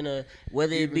in a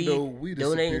whether it be the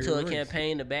donating to a superior race.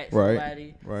 campaign to back Right,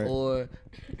 somebody, right. or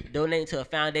donating to a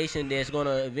foundation that's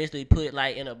gonna eventually put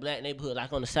like in a black neighborhood,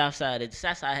 like on the south side. The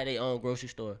south side had their own grocery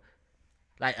store,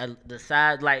 like the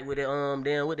side like with the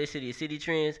damn what they city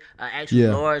trends,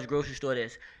 actual large grocery store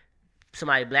that's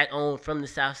somebody black owned from the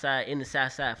south side in the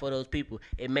south side for those people.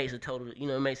 It makes a total,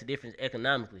 it makes a difference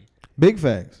economically. Big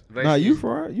facts. Nah, you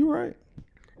Versus- right.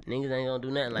 Niggas ain't gonna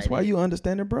do nothing like That's that. why you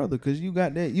understand it, brother, cause you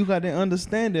got that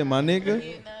understanding, my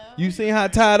nigga. You seen how I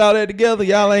tied all that together?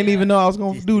 Y'all ain't even know I was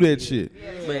gonna do that shit.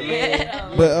 But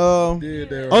man, But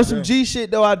on some now. G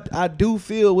shit though, I do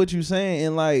feel what you saying,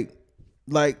 and like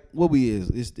what we is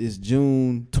it's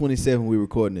June 27th we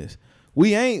recording this.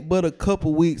 We ain't but a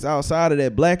couple weeks outside of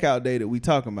that blackout day that we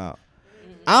talking about.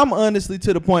 I'm honestly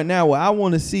to the point now where I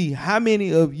want to see how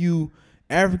many of you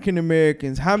African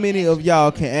Americans, how many of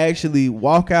y'all can actually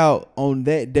walk out on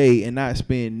that day and not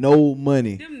spend no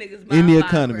money Them niggas in buying the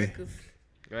economy. firecrackers.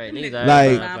 right? Niggas Like,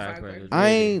 ain't buying firecrackers. I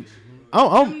ain't.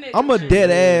 I'm a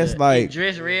dead ass And like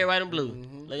dress red, white, and blue.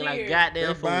 Looking like goddamn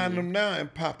They food. buying them now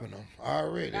and popping them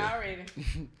already.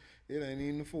 It ain't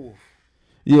even the 4th.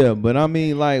 Yeah, but I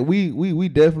mean, like we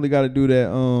definitely got to do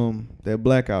that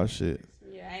blackout shit.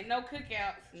 Yeah, ain't no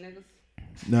cookouts, niggas.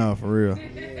 Nah, for real.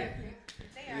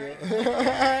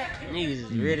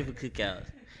 Niggas is ready for cookouts.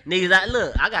 Niggas,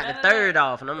 I got the 3rd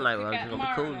off, and I'm like, well, I'm gonna be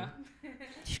cool.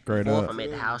 Straight 4th, up. I'm at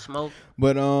the house smoke.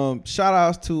 But shout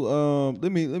outs to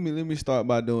let me start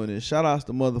by doing this. Shout outs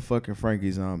to motherfucking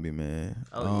Frankie Zombie, man.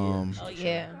 Oh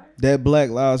yeah. That Black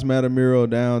Lives Matter mural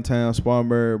downtown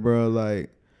Spartanburg, bro. Like,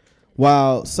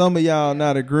 while some of y'all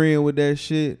not agreeing with that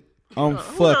shit, I'm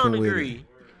fucking with it.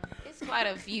 It's quite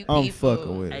a few people. I'm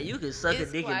fucking with it. Hey, you can suck a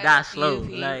dick and die slow.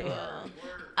 Like,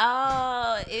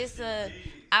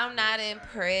 I'm not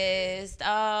impressed.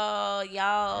 Oh,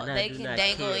 y'all, they can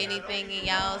dangle anything in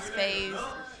y'all's face.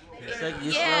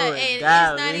 Yeah, and it's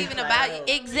not even about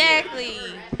exactly.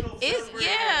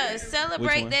 It's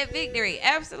celebrate that victory.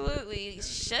 Absolutely.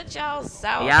 Shut y'all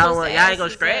sour. Y'all ain't gonna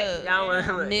scratch.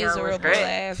 Miserable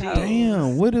assholes.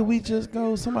 Damn, where did we just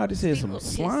go? Somebody said some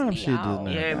slime shit just now.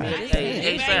 Yeah,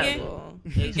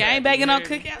 man. Gang banging on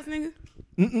cookouts,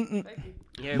 nigga.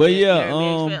 But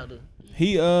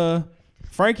yeah,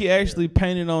 Frankie actually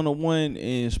painted on the one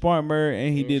in Spartanburg,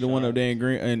 and he did the one up there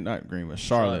in not Greenville,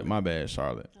 Charlotte. My bad,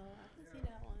 Charlotte.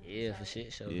 Yeah, for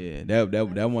shit show. Yeah,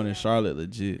 that one in Charlotte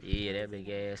legit. Yeah, that big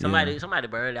ass. Somebody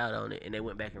burned out on it, and they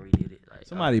went back and redid it. Like,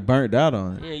 somebody burnt out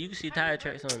on it. Yeah, you can see tire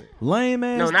tracks on it. Lame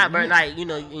ass. No, not burnt. Like, you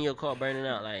know, in your car burning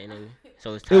out. Like, you know,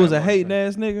 so it's. It was a hating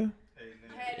ass nigga.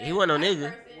 He wasn't no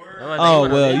nigga. Oh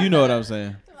well, you know what I'm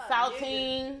saying.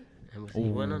 Saltine. He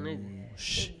wasn't no nigga.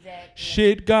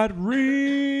 Shit got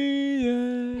real.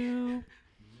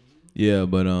 Yeah,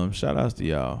 but shout outs to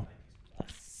y'all.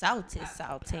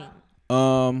 Saltine.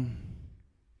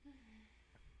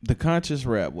 The conscious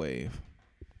rap wave.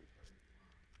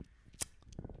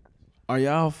 Are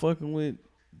y'all fucking with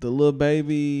the Lil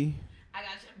Baby? I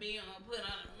got your B on, put on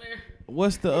the mirror.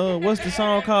 What's the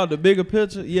song called? The Bigger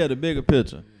Picture? Yeah, The Bigger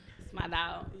Picture. It's my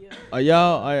dog. Yeah.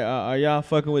 Are y'all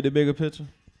fucking with The Bigger Picture?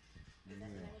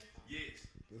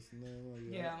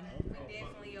 Yeah.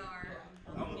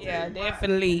 Yeah,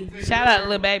 definitely. Shout out to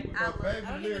Lil Baby. I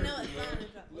don't even know what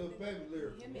Lil Baby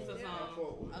lyrics.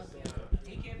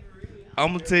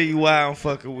 I'm gonna tell you why I'm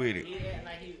fucking with it.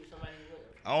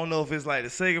 I don't know if it's like the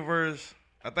second verse.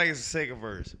 I think it's the second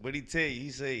verse. But he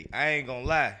say, I ain't gonna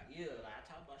lie.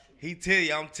 He tell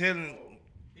you, I'm telling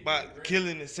about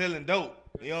killing and selling dope.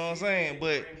 You know what I'm saying?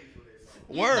 But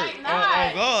word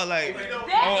on God, like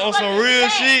on some real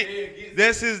shit.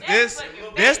 That's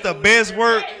the best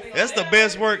work. That's the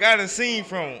best work I done seen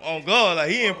from on God. Like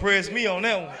he impressed me on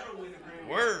that one.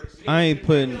 Word. I ain't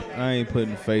putting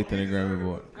faith in the Grammy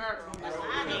board.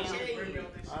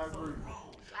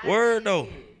 Word though.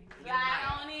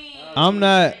 I'm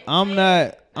not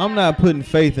putting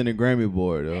faith in the Grammy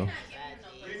board though.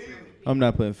 I'm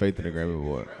not putting faith in the Grammy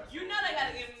board. You know they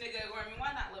gotta give a nigga a Grammy.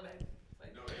 Why not, Lil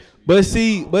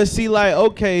Baby? But see, like,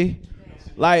 okay,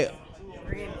 like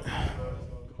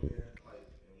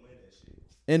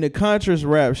in the conscious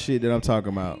rap shit that I'm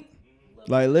talking about,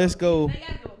 like, let's go.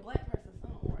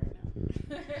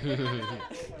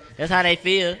 That's how they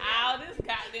feel. All this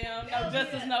goddamn no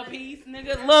justice, no peace,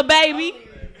 nigga. Lil Baby.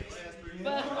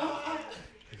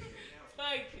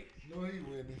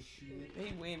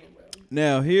 He winning, bro.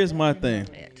 Now here's my thing.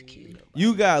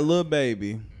 You got Lil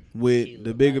Baby with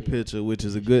The Bigger Picture, which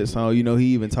is a good song. You know, he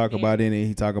even talk about in it.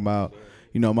 He talk about,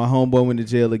 you know, my homeboy went to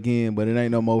jail again, but it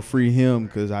ain't no more free him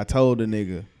because I told the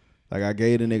nigga, like I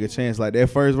gave the nigga a chance. Like that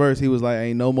first verse, he was like,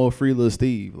 ain't no more free Lil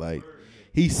Steve. Like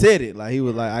he said it. Like he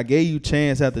was like, I gave you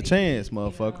chance after chance,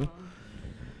 motherfucker.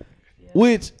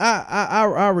 Which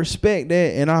I respect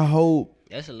that, and I hope.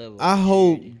 That's a level. I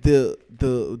hope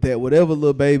that whatever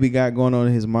Lil Baby got going on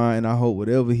in his mind, I hope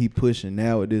whatever he pushing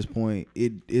now at this point,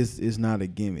 it's not a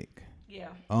gimmick. Yeah.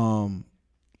 I'm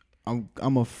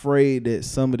afraid that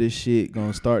some of this shit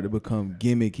gonna start to become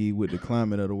gimmicky with the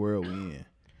climate of the world we in,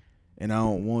 and I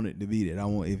don't want it to be that.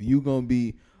 If you gonna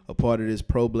be a part of this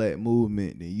pro-black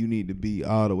movement, then you need to be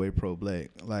all the way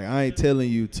pro-black. Like I ain't telling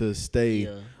you to stay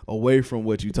away from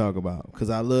what you talk about, cause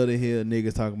I love to hear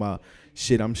niggas talk about.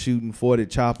 Shit, I'm shooting 40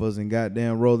 choppers and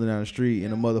goddamn rolling down the street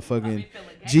in a motherfucking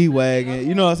G-Wagon.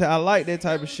 You know what I'm saying? I like that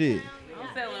type of shit.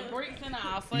 I'm selling bricks and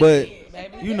all. But,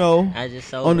 you know,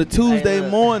 on the Tuesday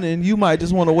morning, you might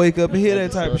just want to wake up and hear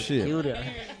that type of shit.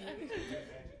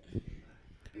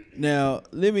 Now,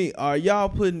 are y'all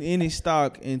putting any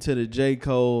stock into the J.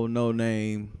 Cole No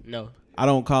Name? No. I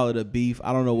don't call it a beef.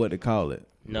 I don't know what to call it.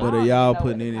 No. But are y'all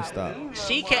putting any stock?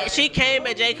 She came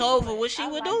at J. Cole for what she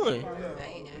was doing.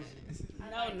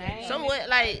 your name. Somewhat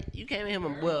like you can't hear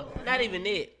him. Well, not even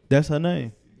it. That's her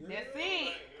name. That's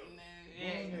it.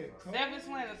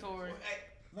 Self-explanatory.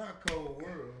 Not Cold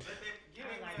World.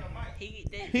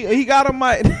 He got a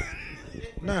mic.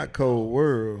 Not Cold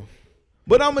World.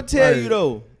 But I'm gonna tell Like, you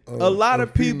though, a lot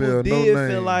of people female, did no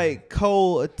feel name. like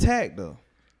Cole attacked her.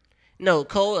 No,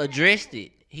 Cole addressed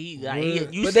it. You But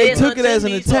said they took something it as to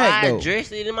an me, attack, so I though.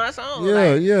 addressed it in my song. Yeah,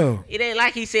 like, yeah. It ain't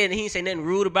like he didn't say nothing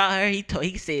rude about her.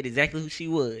 He said exactly who she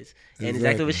was and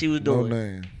exactly what she was No doing.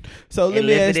 name. So let And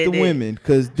me left ask it the at women,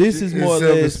 because this is It's more or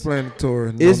less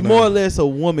self-explanatory. No it's more or name. less a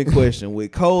woman question.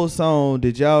 With Cole's song,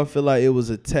 did y'all feel like it was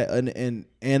an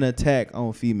attack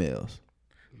on females?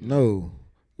 No.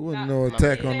 It wasn't no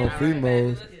attack on no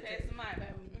females.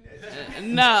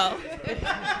 No.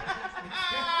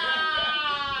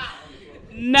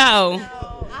 No.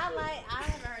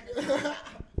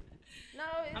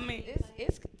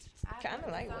 It's kind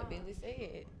of like what Billy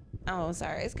said. Oh, I'm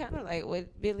sorry. It's kind of like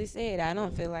what Billy said. I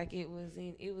don't feel like it was.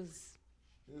 It was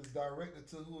directed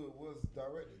to who it was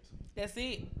directed to. That's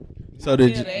it. So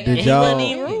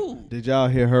did y'all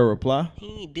hear her reply?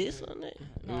 He ain't diss on it.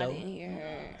 No, I didn't hear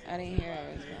her. I didn't hear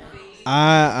her.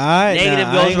 Negative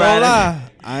I ain't gonna lie.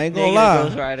 I ain't gonna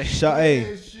Negative lie. Ghost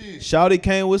Hey, Shawty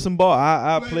came with some ball.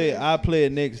 I play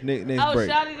it next Oh, break.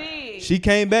 Shawty did. She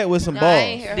came back with some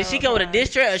balls. Did she come with a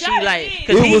diss track or she Shawty like? did.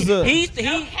 Cause It he was a- he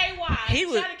He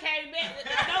was. Shawty came back with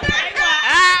no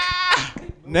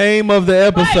KY. Name of the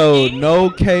episode: No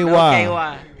KY. No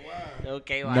KY. No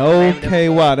KY. No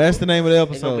KY. That's the name of the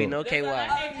It's gonna be episode. no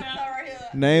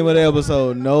KY. Name of the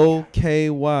episode: No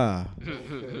KY.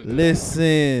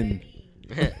 Listen.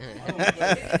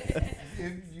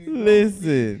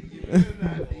 Listen.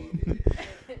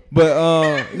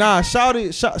 But nah,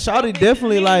 Shawty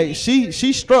definitely like she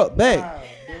struck back.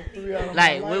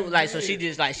 Like so she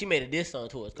just like she made a diss song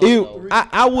towards It, Cole.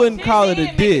 I wouldn't call it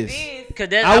a diss. Cause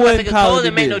that's I I wouldn't wouldn't call Cole it a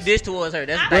didn't make no diss. diss towards her.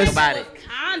 That's the I thing think about it it. was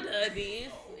kinda a diss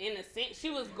in a sense. She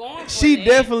was going for She that.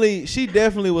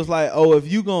 definitely was like, oh, if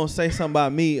you gonna say something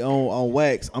about me on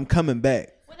wax, I'm coming back.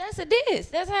 Well, that's a diss.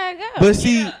 That's how it goes. But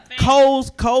see,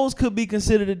 Cole's could be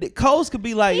considered a diss. Cole's could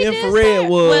be like He just infrared said-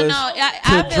 was Well, no,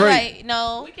 I to feel Drake. like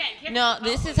no.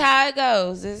 This is how it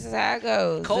goes. This is how it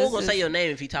goes. Cole This gonna is- say your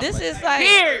name if he talk This about is you.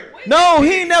 like No,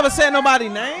 he ain't never said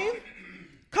nobody's name.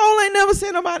 Cole ain't never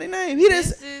said nobody's name. He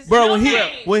didn't. Bro,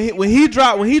 when he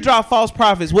dropped False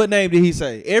Prophets, what name did he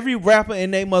say? Every rapper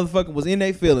in they motherfucker was in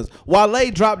their feelings.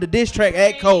 Wale dropped the diss track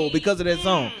at Cole because of that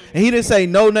song, and he didn't say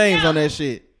no names on that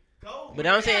shit. But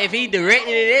I'm saying if he directed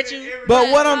it at you,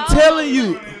 But what I'm telling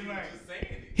you,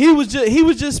 he was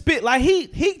just spit like he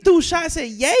threw shots at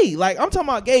Ye. Like I'm talking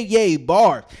about gave Ye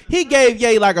bars. He gave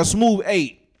Ye like a smooth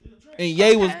 8, and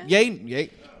Ye was Ye.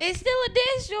 it's still a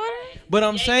diss, Jordan. But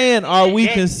I'm saying, are we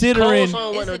considering? Cole's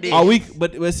song wasn't no diss. Are we?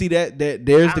 But see that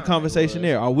there's the conversation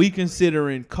there. Are we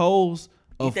considering Cole's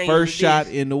a think it first was shot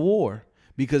diss? in the war?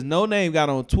 Because No Name got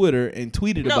on Twitter and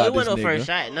tweeted No, about it wasn't this no nigga. first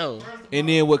shot. No, And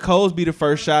then would Cole's be the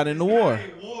first shot in the war?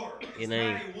 it ain't.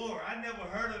 I never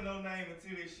heard of no name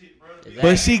until this shit, bro.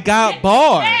 But she got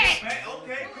bars.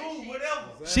 Okay, cool,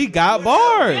 whatever. She got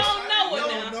bars. We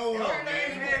don't know it now. Her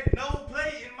name had no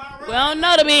play in my We don't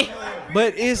know to be.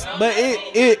 But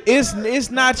it's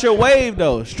not your wave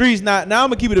though. Streets not. Now I'm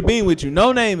gonna keep it a bean with you.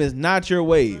 No Name is not your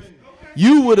wave.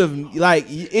 You would have like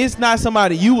it's not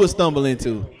somebody you would stumble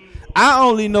into. I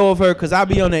only know of her because I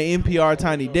be on that NPR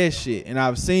Tiny Desk shit, and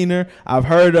I've seen her, I've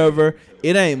heard of her.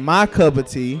 It ain't my cup of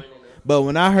tea, but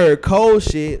when I heard Cole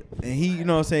shit, and he, you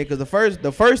know what I'm saying, because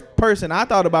the first person I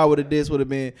thought about what a diss would have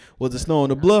been was the Snow on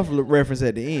the Bluff reference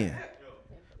at the end.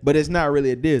 But it's not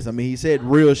really a diss. I mean, he said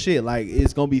real shit, like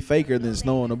it's gonna be faker than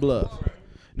Snow on the Bluff.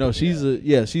 No, she's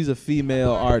a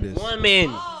female artist.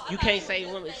 Woman, you can't say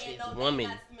woman.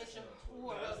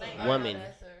 Woman.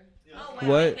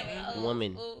 What?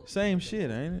 Woman. Same shit,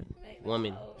 ain't it?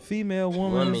 Woman. Female,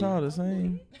 woman, it's all the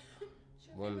same.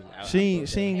 Woman. She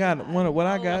ain't got one of what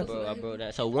I got. I brought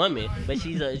that. So woman, but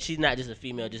she's not just a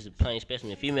female, just a plain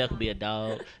specimen. A female could be a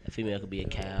dog. A female could be a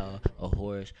cow, a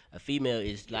horse. A female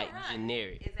is like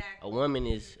generic. A woman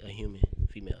is a human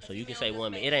female. So you can say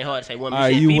woman. It ain't hard to say woman. All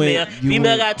right, You you said female. went- you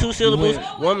female went- got 2 syllables. you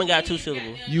went- Woman got 2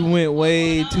 syllables. You went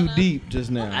way too deep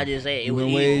just now. I just said it you was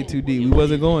went way easy. too deep. We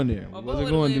wasn't going there. We wasn't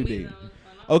going too deep.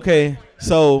 Okay,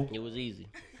 so It was easy.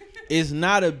 it's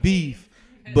not a beef,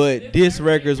 but diss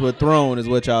records were thrown, is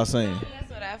what y'all saying.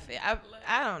 That's what I feel.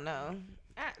 I don't know.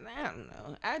 I don't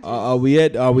know. I just,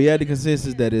 Are we at the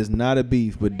consensus that it's not a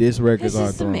beef, but diss records are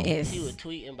thrown? She was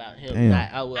tweeting about him. Damn.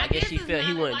 I guess she felt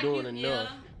he wasn't doing enough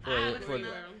for the,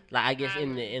 like I guess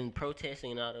in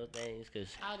protesting and all those things because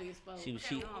she Who is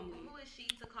she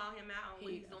to call him out on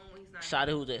what he's doing when he's not Shawty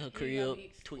who's at her crib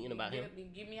tweeting about him.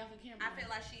 Get me off the camera. I feel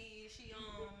like she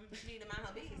need to mind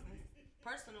her business.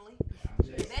 Personally,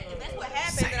 if that's what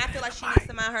happens, then I feel like she needs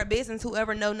to mind her business.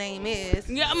 Whoever No Name is.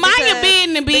 Yeah, mind your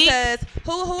business, bitch.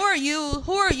 Because who are you?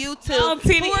 Who are you to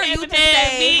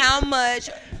say how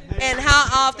much and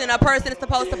how often a person is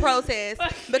supposed to protest?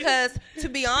 Because to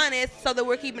be honest, so that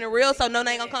we're keeping it real, so no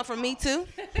name gonna come from me too.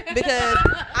 Because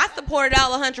I support it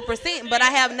all 100%, but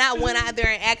I have not went out there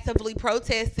and actively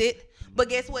protested. But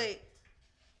guess what?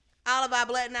 All of our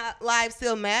black lives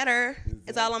still matter.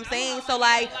 Is all I'm saying. So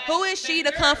like, who is she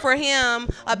to come for him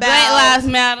about Black Lives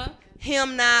Matter?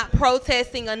 Him not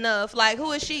protesting enough? Like,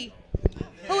 who is she?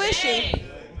 Who is she?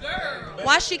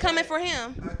 Why is she coming for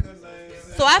him?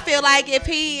 So I feel like if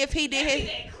he did his,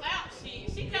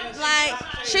 like,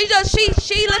 she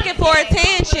looking for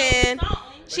attention.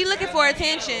 She looking for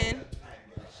attention.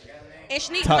 And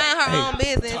she needs to mind her own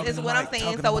business, is what I'm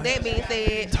saying. So with that being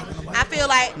said, I feel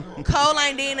like Cole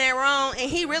ain't did that wrong, and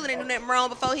he really didn't do that wrong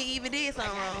before he even did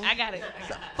something wrong. I got it.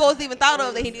 Before it's even thought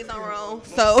of that he did something wrong.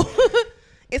 So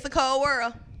it's a cold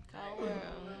world.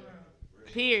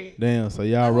 Period. Damn, so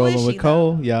y'all rolling with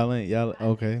Cole? Y'all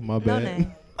okay, my bad. No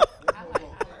name.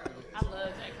 I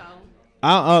love J. Cole.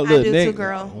 I do too,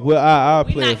 girl. Well, I'll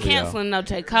We play not it for y'all. canceling no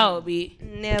J. Cole, bitch.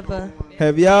 Never.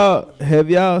 Have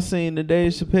y'all seen the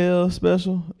Dave Chappelle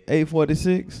special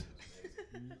 846?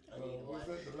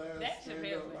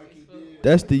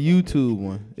 That's the YouTube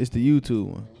one. It's the YouTube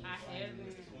one.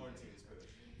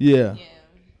 Yeah.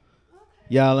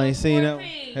 Y'all ain't seen that one?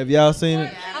 Have y'all seen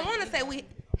it? I want to say we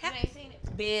haven't seen it.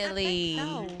 Billy.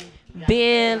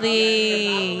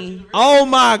 Oh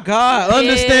my God.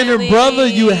 Understanding brother,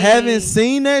 you haven't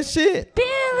seen that shit?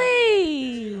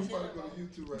 Billy.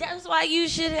 That's why you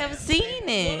should have seen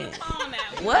it.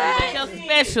 What? Your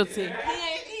specialty.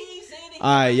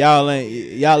 All right,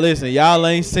 y'all listen. Y'all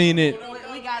ain't seen it.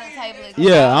 We gotta table it.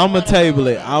 Yeah, I'ma table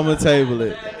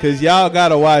it. Cause y'all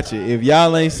gotta watch it. If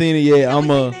y'all ain't seen it yet,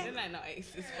 I'ma.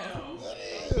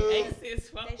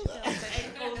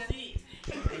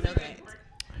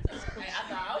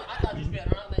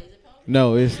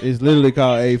 No, it's literally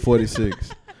called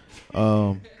 846.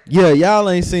 Yeah, y'all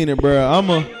ain't seen it, bro.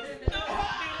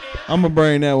 I'ma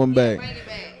bring that one back.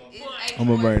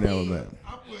 I'ma bring that one back.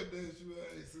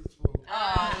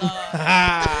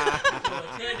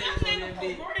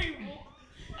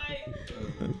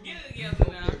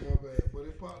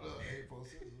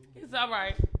 It's all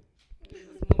right.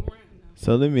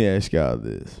 So let me ask y'all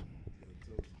this.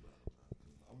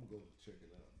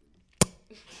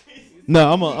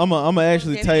 No, I'm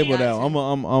actually table that one.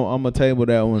 I'm gonna table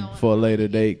that one for a later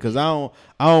date because I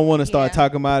don't want to start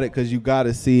talking about it because you got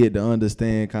to see it to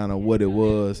understand kind of what it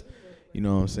was. You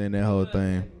know what I'm saying? That whole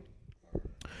thing.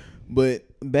 But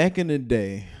back in the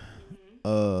day,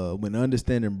 when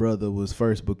Understanding Brother was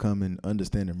first becoming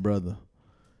Understanding Brother,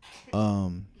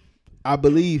 I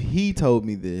believe he told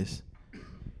me this,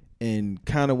 and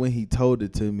kind of when he told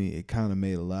it to me, it kind of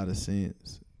made a lot of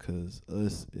sense. Cause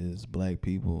us as black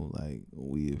people, like,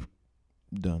 we've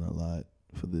done a lot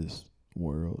for this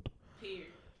world.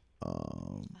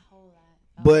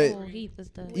 But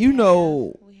you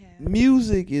know,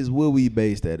 music is what we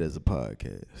based at as a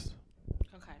podcast.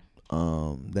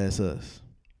 Okay. That's us.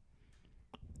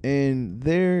 And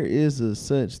there is a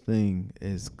such thing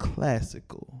as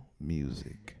classical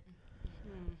music.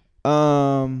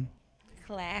 Classical.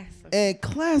 And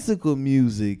classical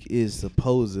music is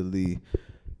supposedly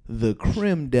the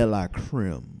creme de la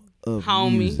creme of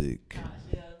music.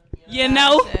 You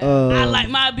know, I like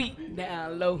my beat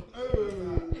down low.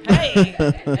 Hey.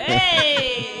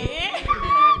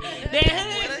 That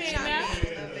hood shit now.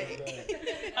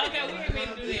 Okay, we ain't mean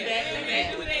to do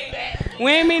that.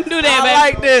 We ain't mean to do that,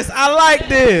 baby. I like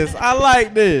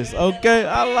this. Okay,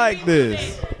 I like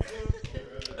this.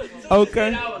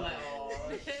 Okay.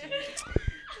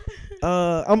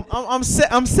 I'm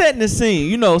setting the scene.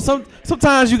 You know,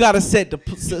 sometimes you gotta set the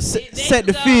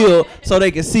field so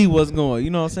they can see what's going. You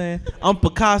know what I'm saying? I'm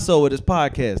Picasso with this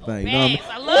podcast thing. You know what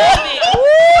I love it.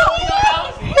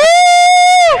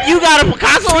 You got a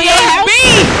Picasso in your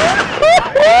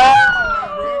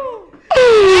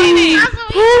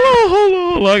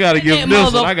Hold on. I gotta give him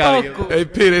this one. Hey,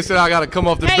 P, they said I gotta come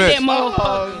off the bench.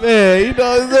 Oh man, you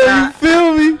know what I'm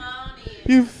saying?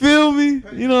 You feel me?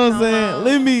 You know what I'm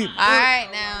saying?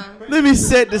 Let me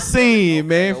set the scene,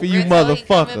 man, for you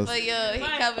motherfuckers.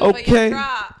 Okay.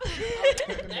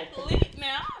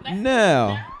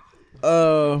 Now,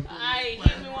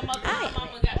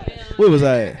 where was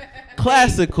I at?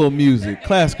 Classical music.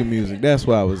 That's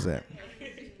where I was at.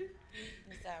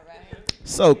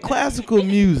 So classical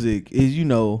music is, you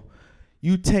know,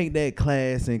 You take that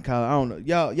class in college. I don't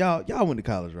know. Y'all went to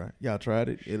college, right? Y'all tried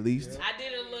it at least. I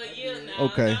did it a little year now.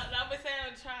 Okay. I've been saying I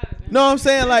tried it. No, I'm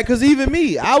saying like, cause even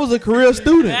me, I was a career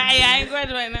student. Hey, I ain't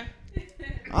graduating now.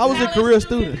 I was a career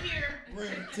student.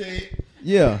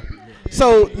 Yeah.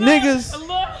 So niggas.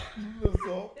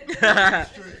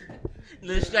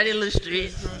 Little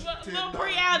street. Little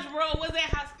pre-algebra was at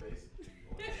high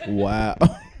school. Wow.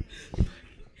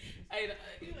 Hey,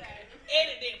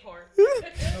 edit that part.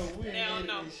 They don't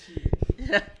know.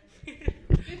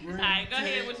 Alright, go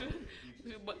ahead with you.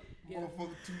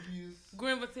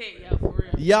 Grimble Tech, y'all, for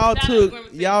real.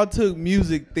 Y'all took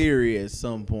music theory at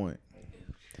some point.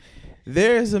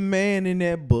 There's a man in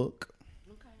that book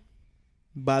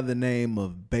by the name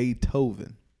of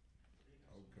Beethoven.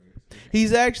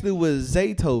 He's actually where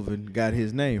Zaytoven got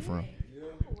his name from.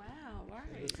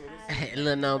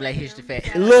 Little known Black History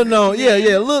fact. Little known,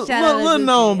 little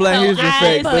known Black History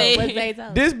fact.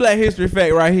 But this Black History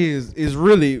fact right here is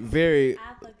really very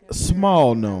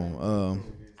small known.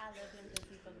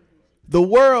 The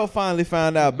world finally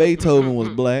found out Beethoven was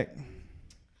black,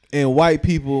 and white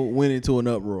people went into an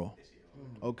uproar.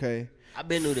 Okay, I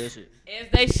been knew that shit. As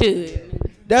they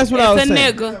should. That's what I was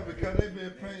saying. Nigga. Because they've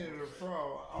been painted a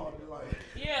fraud all their life.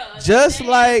 Yeah. Just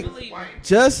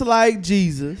like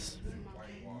Jesus.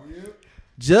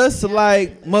 Just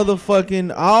like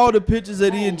motherfucking all the pictures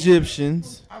of the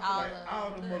Egyptians. All the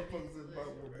motherfuckers in the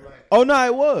Bible were black. Oh no,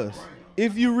 it was.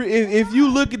 If you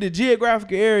look at the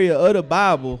geographical area of the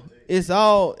Bible, it's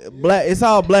all black. It's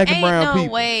all black and brown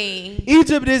people. Way.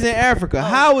 Egypt is in Africa.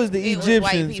 How is the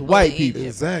Egyptians white people?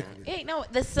 Exactly. Ain't no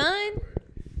the sun.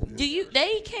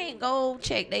 They can't go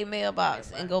check their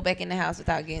mailbox and go back in the house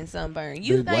without getting sunburned.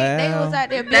 You think they was out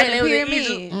there building pyramids?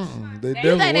 You think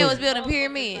they was building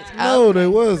pyramids? No, they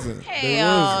wasn't.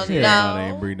 Hell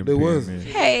no. They wasn't.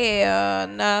 Hell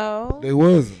no. They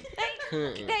wasn't.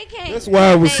 They can't. That's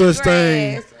why it was such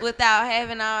thing without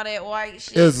having all that white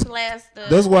shit plastered.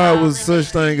 That's why it was such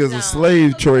thing as a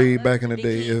slave trade back in the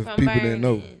day. If people didn't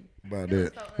know about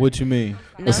that. What you mean?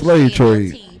 A slave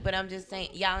trade. But I'm just saying,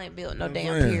 y'all ain't built no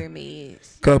damn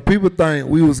pyramids. Cause people think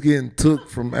we was getting took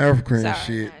from Africa and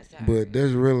shit, but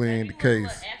that's really ain't the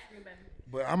case.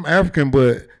 But I'm African,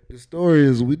 but the story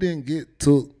is we didn't get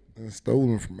took and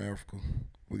stolen from Africa.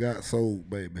 We got sold,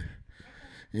 baby.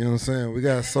 You know what I'm saying? We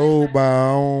got sold by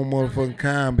our own motherfucking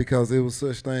kind because it was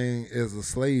such thing as a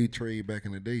slave trade back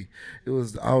in the day. It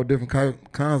was all different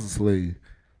kinds of slaves.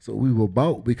 So we were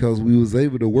bought because we was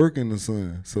able to work in the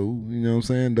sun. So, you know what I'm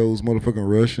saying? Those motherfucking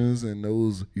Russians and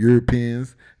those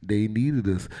Europeans, they needed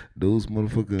us. Those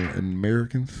motherfucking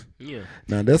Americans. Yeah.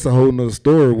 Now, that's a whole nother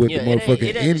story with the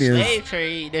motherfucking Indians. The slave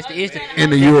trade, that's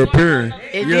in the European.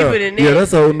 It's deeper than that. Yeah,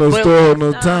 that's a whole nother story,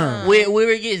 another time.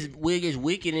 Where it gets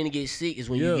wicked and it gets sick is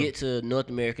when you get to North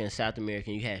America and South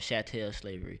America and you have chattel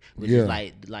slavery, which is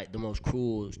like the most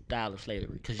cruel style of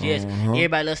slavery. Because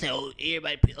everybody loves saying,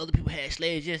 other people had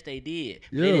slaves. Yes, they did.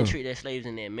 But they didn't treat their slaves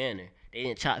in that manner. They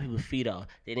didn't chop people's feet off.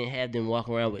 They didn't have them walk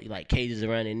around with like cages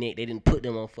around their neck. They didn't put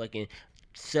them on fucking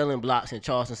selling blocks in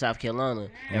Charleston, South Carolina,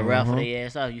 and raffle their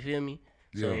ass off. You feel me?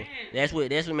 So that's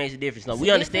what makes a difference. Now we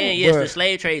understand, yes, the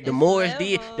slave trade. The Moors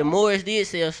did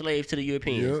sell slaves to the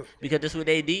Europeans because that's what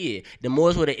they did. The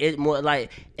Moors were more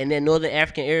like in that northern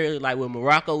African area, like where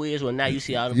Morocco is. Where now you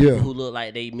see all the people who look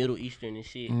like they Middle Eastern and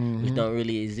shit, which don't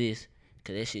really exist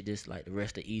because that shit just like the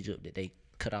rest of Egypt that they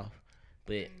cut off.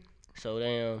 But so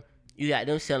damn, you got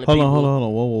them selling. Hold on,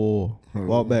 whoa.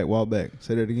 Walk back.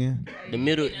 Say that again. The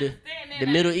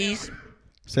Middle East.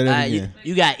 Say that again.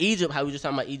 You got Egypt. How we just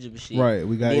talking about Egypt and shit. Right.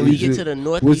 We got then Egypt. When you get to the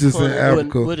northeast corner.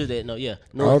 Africa. What is that? No,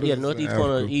 northeast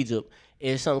corner of Egypt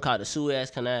is something called the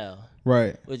Suez Canal.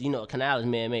 Right. Which a canal is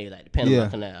man-made, like the Panama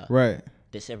Canal. Right.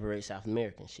 That separates South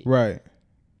America and shit. Right.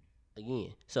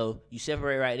 Again, so you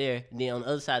separate right there. Then on the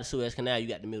other side of the Suez Canal, you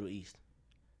got the Middle East.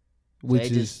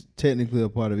 Which is technically a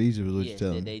part of Egypt, is what you're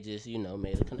telling me. They just,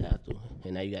 made a canal through.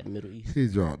 And now you got the Middle East. He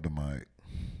dropped the mic.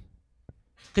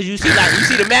 Cause you see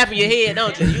the map in your head,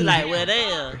 don't you? You like, well,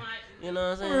 damn. You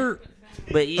know what I'm saying?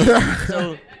 But yeah,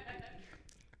 so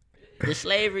the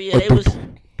slavery,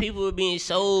 people were being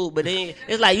sold, but then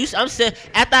it's like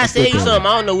after I say you something,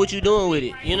 I don't know what you doing with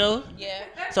it, you know? Yeah.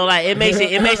 So like it makes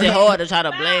it hard to try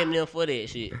to blame them for that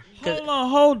shit.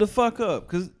 Hold the fuck up,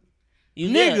 cause you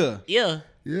nigga. Yeah.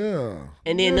 Yeah.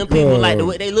 And then them people like the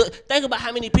way they look. Think about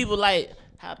how many people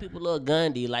how people love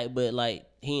Gandhi, but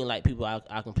he ain't like people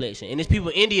our complexion. And it's people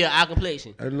in India our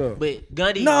complexion. Hey, look. But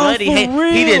Gandhi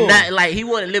he did not he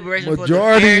wanted liberation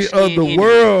majority for the of the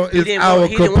world is our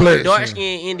complexion. He didn't want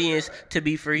dark-skinned Indians to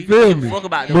be free. Feel me? Fuck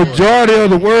about majority of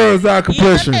the world is our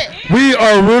complexion. We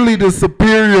are really the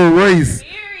superior race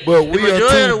But we are majority of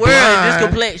the too world is this blind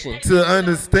complexion. to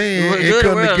understand The and majority of come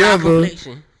the world is our together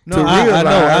complexion. No, to I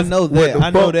realize know what that. the I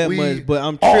know fuck that we much, but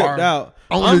I'm are tripped out.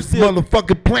 on I'm this still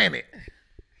motherfucking planet.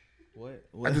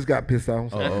 What? I just got pissed off. I'm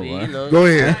sorry. I feel, you know. Go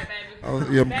ahead.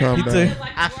 Yeah, I'm calm down.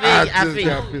 I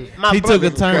feel. My He took a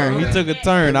brother- turn. He took a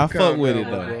turn. I fuck with it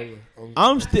though.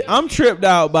 I'm tripped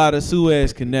out by the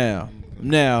Suez Canal.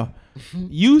 Now,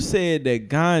 you said that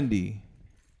Gandhi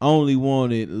only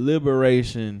wanted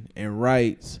liberation and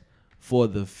rights for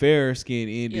the fair skinned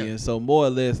Indian, Yeah. so more or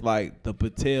less like the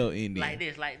Patel Indian. Like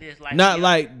this. Not yeah.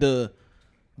 like the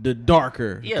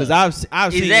darker. Yeah. Because I've seen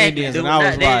Exactly. Indians and I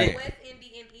was like, West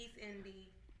Indy and East Indy.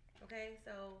 Okay,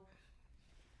 so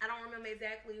I don't remember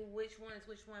exactly which one is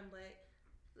which one, but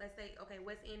let's say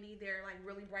West Indy they're like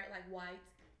really bright like white,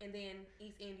 and then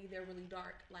East Indy they're really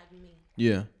dark like me.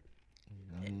 yeah.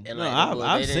 And No, like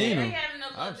I've seen them.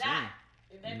 I've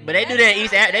seen. But they do that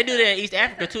in East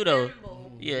Africa too, though.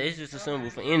 Yeah, it's just a symbol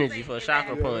for energy, for a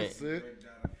chakra point.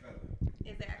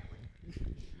 Exactly.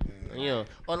 Yeah,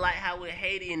 or like how with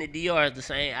Haiti and the DR is the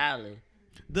same island.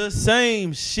 The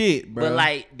same shit, bro. But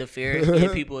like the fair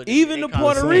skinned people, even they the call it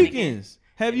Puerto Dominican. Ricans.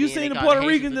 Have And you then seen they the call Puerto it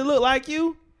Ricans that look like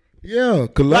you? Yeah,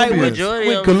 Colombians. Majority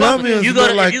When of them- Colombians you go to,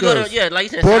 look like if you go us. to, yeah, like you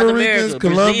said, Puerto South Ricans, America,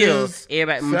 Brazil, Colombians,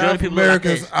 everybody, majority South of people look like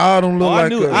Americans, us. all them look Oh, I like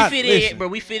knew- us. We fit listen, in, bro.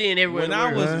 We fit in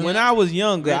everywhere. When I was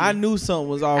younger, I knew something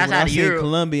was off when Outside I of seen Europe.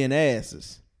 Colombian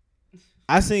asses.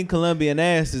 I seen Colombian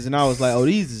asses and I was like, oh,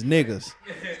 these is niggas.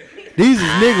 These is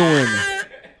nigga women.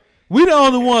 We the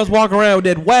only ones walking around with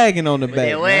that wagon on the back.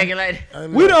 that wagon man. like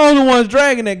We the only ones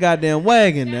dragging that goddamn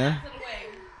wagon now.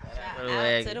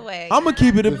 To the way. I'm gonna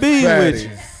keep it a bean with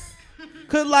you.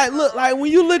 Cause look, when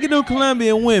you look at them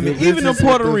Colombian women, The even them bitches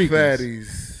Puerto with the Ricans,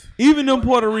 fatties. even them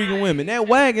Puerto Rican women, that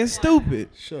wagon's stupid.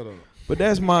 Shut up. But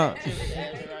that's my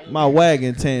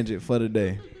wagon tangent for the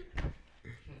day.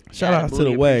 Shout out to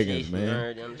the wagons,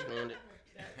 man.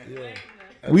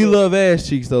 We love ass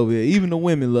cheeks over here. Even the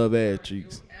women love ass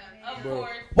cheeks.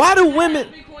 Why do women?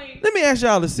 Let me ask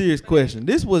y'all a serious question.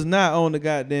 This was not on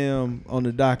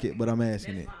the docket, but I'm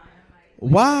asking it.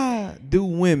 Why do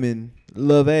women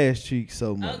love ass cheeks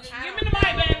so much? Give me the mic,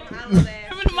 baby. I love ass.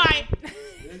 Give me the mic.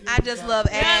 I just love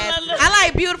ass. I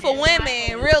like beautiful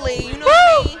women, really. You know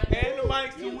what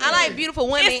I mean? I like beautiful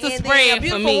women, It's the and spread then a for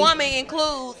beautiful me. woman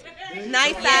includes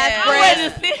nice size I'm breasts, ready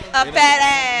to see. a fat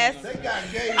ass, I'm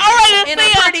ready to and a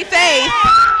see pretty face.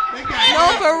 No,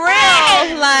 for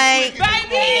real. Like,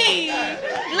 baby.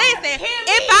 listen,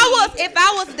 if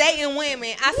I was dating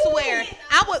women, I swear,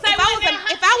 I would.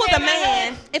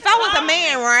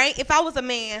 If I was a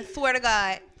man, swear to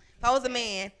God, if I was a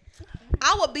man,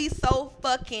 I would be so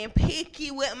fucking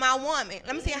picky with my woman.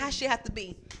 Let me see how she have to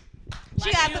be.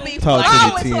 She have to be Talk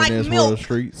flawless to the like TNS milk. World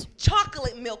Streets.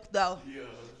 Chocolate milk though.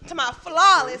 To my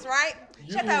flawless, right?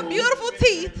 She have to have beautiful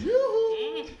teeth.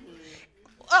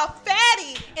 A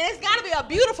fatty, and it's gotta be a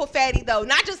beautiful fatty though,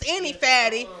 not just any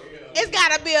fatty. It's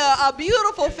gotta be a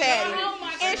beautiful fatty,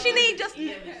 and she need just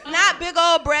not big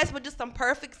old breasts, but just some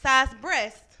perfect sized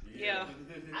breasts. Yeah.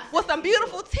 With some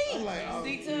beautiful teeth.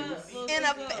 And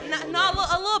a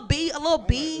little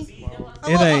B.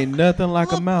 It ain't nothing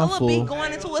like a A little B mouthful.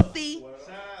 going into a C.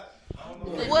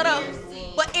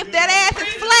 But if that ass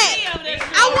is flat,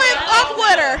 I wouldn't fuck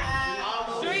with her.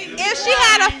 If she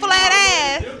had a flat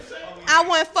ass, I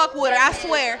wouldn't fuck with her. I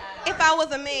swear. If I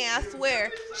was a man, I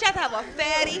swear. She had to have a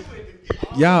fatty.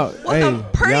 Y'all, some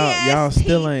pretty ass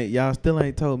y'all still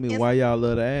ain't told me why y'all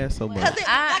love the ass so much. Cause like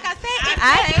I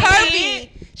said, it's curvy.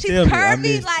 She's Tell me, I curvy.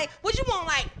 missed. Like, what you want?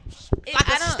 Like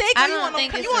a stick? I Or you don't want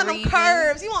think them, it's you want a them reason.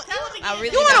 curves? You want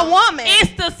don't. a woman?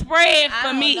 It's the spread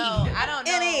for me. I don't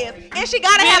know. It is, and she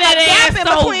gotta Man, have a that gap ass in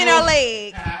so between her good.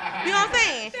 legs. You know what I'm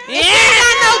saying? And Yeah. she ain't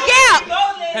got no gap.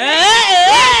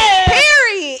 Hey.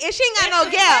 Period. And she ain't got no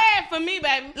It's the gap. spread for me,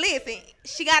 baby. Listen,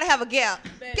 she gotta have a gap.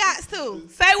 Got to.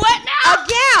 Say what now? A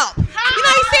gap. You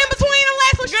know you see in between them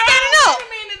legs when she's standing up. You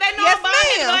mean that they know Yes, about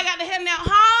it? ma'am. I got the hair now,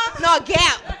 huh? No, a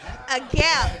gap. A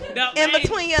gap No, in man.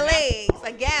 between your legs.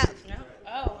 A gap.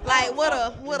 Oh. Like with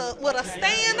a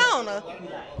stand on her.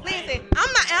 Listen,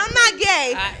 I'm not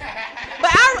gay,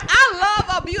 but I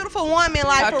love a beautiful woman.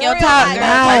 Like Talk for your real, talk, like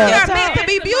girl. you're meant to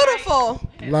be beautiful.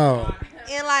 Lord,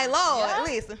 And like Lord,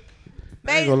 listen, I ain't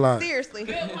baby, gonna lie.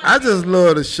 seriously. I just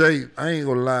love the shape. I ain't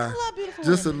gonna lie. love beautiful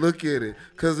Just to look at it,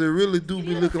 cause it really do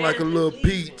be looking like a little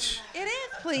peach. It is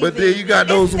pleasing. But then you got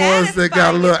those It's ones that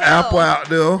got a satisfying little as hell. apple out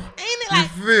there. Ain't it like?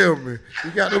 You feel me?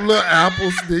 You got them little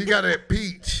apples. Then you got that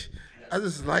peach. I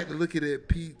just like to look at that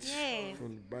peach Yeah.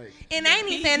 from the bike. And I ain't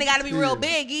even saying they gotta be real Yeah.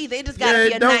 big either. It just Yeah, gotta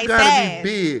be a it don't nice gotta ass.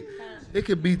 be big. It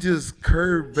could be just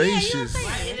curvaceous.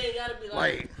 Yeah, you know what I'm saying?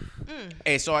 Like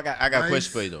Hey, so I got a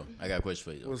question for you though.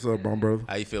 What's up, bro, brother?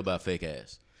 How you feel about fake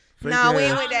ass? No, we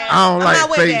ain't with that. I don't I'm not like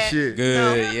with fake that. shit.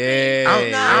 Good, yeah.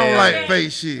 I don't like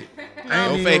fake shit.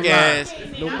 No fake ass.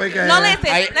 No fake ass. No,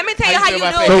 listen. Let me tell you how you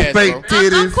do No it. fake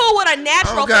titties. I'm cool with a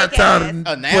natural I fake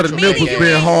ass. for the nipples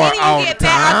being hard all the You get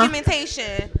fat time.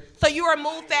 augmentation. So you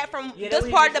remove fat from this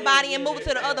part of the body and move it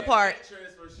to the other part.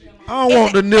 I don't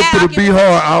want the nipple to be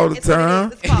hard all the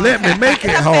time. Let me make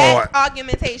it hard.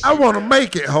 Augmentation. I want to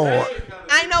make it hard.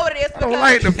 I know what it is. I don't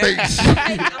like the fake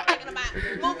shit.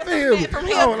 From I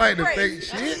here don't like to the the fake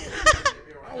shit.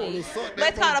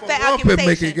 Let's call it fat Up and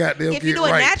make it augmentation. goddamn If you get do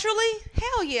it right. naturally,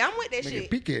 hell yeah, I'm with that Make it shit.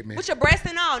 peek at me. With your breasts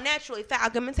and all, naturally, fat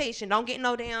augmentation. Don't get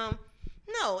no damn.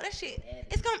 No, that shit.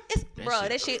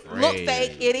 That shit look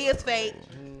fake. It is fake.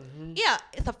 Yeah,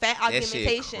 it's a fat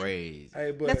augmentation. Crazy.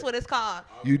 Hey, but That's what it's called.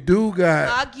 You do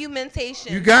got.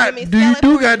 Augmentation. You got. Let me Do you spell it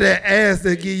do for got that ass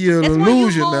that give you an That's when you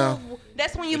illusion move- now?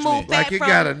 That's when you move fat Like it from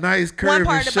got a nice curve one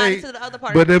part and of the body shape, to the other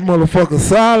part. but that motherfucker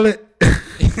solid.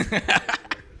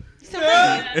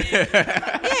 Yeah.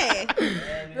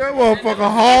 That motherfucker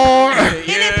hard. And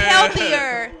it's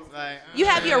healthier. You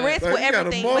have your wrist Like, with you got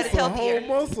everything, a but it's muscle, healthier.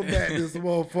 whole muscle back this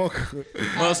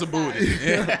motherfucker. Muscle booty.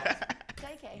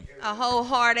 A whole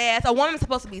hard ass. A woman's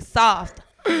supposed to be soft.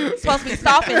 Supposed to be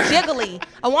soft and jiggly.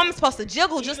 A woman's supposed to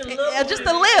jiggle just a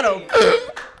little.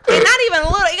 And not even a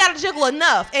little. It gotta jiggle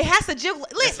enough. It has to jiggle.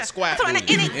 Listen, squat listen.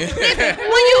 booty. When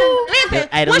you listen,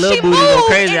 Hey, the when little she booty go moves,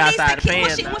 crazy it needs outside to the keep-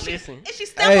 pants. when Now, she listen. if she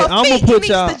stamp Hey, her I'm feet, gonna it put needs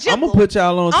y'all. to jiggle. I'm gonna put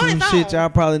y'all on On some its shit own. y'all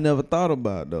probably never thought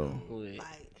about though.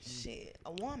 Shit,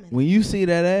 a woman. When you see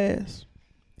that ass,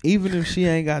 even if she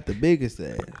ain't got the biggest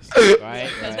ass, Right.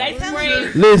 They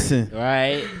scream. listen.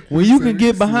 Right. When you can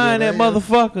get behind that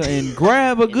motherfucker and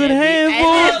grab a good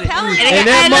handful, and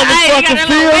that motherfucker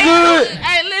feel good,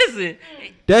 Hey, listen.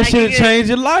 that Like shit you change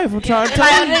your life. I'm trying to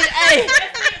tell you. Hey,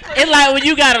 it's like when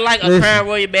you got a Listen. Crown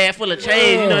Royal bag full of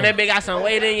chains. You know that bitch got some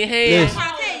weight in your head. Listen.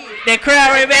 That Crown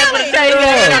Royal bag full of chains, you know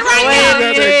that got some weight in your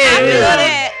I feel head.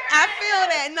 that. I feel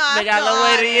that. No, I They got feel no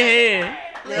weight all in your that. head.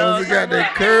 You got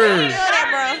that curve. I feel that,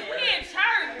 bro.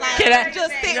 Like, Can I-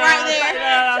 just sit You know right what there.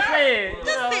 I'm saying?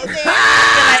 Just sit I there.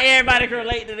 feel like everybody can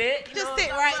relate to that. Just sit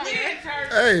right there.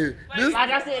 Hey, this. Like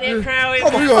I said, that Crown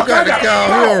Royal. We gonna got to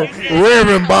call him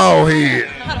Reverend Baldhead.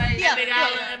 Yeah.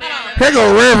 Here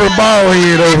go Reverend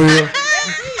Baldhead over here.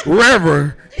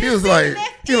 Reverend. He was like,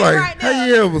 how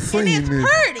you ever seen this?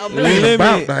 Pretty. It ain't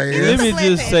about that. Let me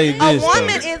just say A this. woman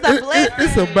though. is a blessing.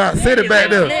 It's about, sit it back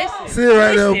there. Sit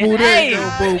right there, boo. There you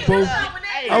go, boo, boo.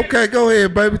 Okay, go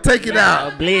ahead, baby. Take it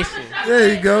out. Blessing.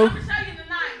 There you go.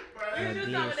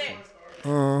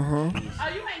 Oh,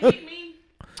 you ain't get me.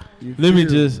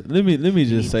 Let me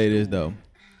just say this though.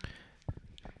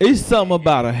 It's something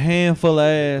about a handful of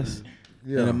ass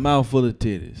and a mouthful of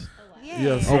titties.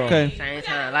 Yes, sir. Okay. Same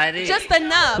time, like this. Just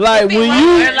enough. Like If it when was-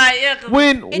 you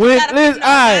When It when gotta be listen, no,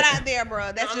 alright. not out there,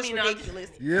 bro. That's just ridiculous.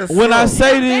 Yes, When I sir.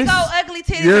 say Big this, old ugly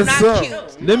titties Yes, are not sir.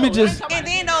 cute. let me just. And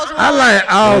then those ones, I like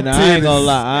all And I ain't gonna titties.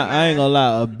 lie. I ain't gonna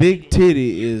lie. A big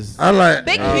titty is. I like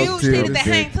big all huge titties that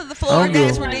titties. hang to the floor. I'm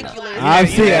That's good. ridiculous. I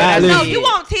see. I No, listen. you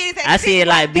want titties that I see sit it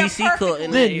like they're BC perfect. cut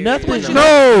in There's there. nothing.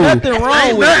 No. Nothing wrong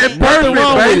Ain't with nothing it. Nothing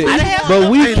wrong with perfect, it. baby.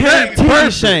 But we Ain't can't nothing titty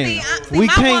perfect. shame. See, We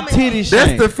my can't woman- titty That's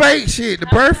shame. the fake shit, the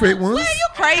perfect ones. Well, you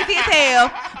crazy as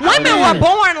hell. Women were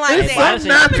born like It's that. some Women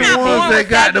not natural born ones that with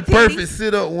got the saggy titties. perfect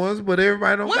sit up ones, but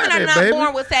everybody don't Women got are that, not baby.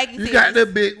 born with saggy You titties. got the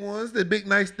big ones, the big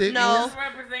nice thick No. ones.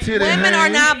 Titty Women are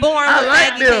hang. not born I with like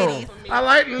saggy them. titties. I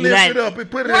like to lift like- it up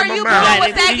and put it Were in my you mouth. born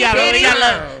with saggy You got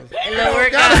titties? a little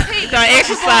work Gotta- out. You got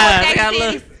exercise. You got a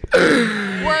little.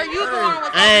 Were you born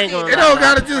with I saggy ain't gonna titties? It don't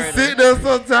gotta just sit there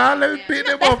sometimes. Let me pick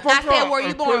that I motherfucker said, up. were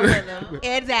you born with them?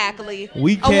 Exactly.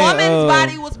 We A can't, woman's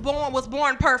body was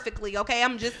born perfectly. Okay,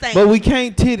 I'm just saying. But we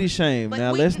can't titty shame. But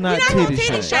Now we- let's we not not gonna titty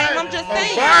titty shame. shame. I'm just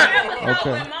saying.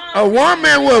 Okay. A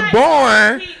woman was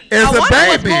born as A a woman was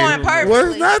baby. born perfectly.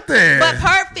 Was nothing. But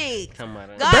perfect.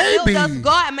 God Baby. built us.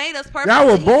 God made us perfect. Y'all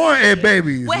were born as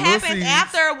babies. What Little happens seeds.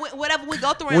 after whatever we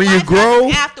go through in When you life grow,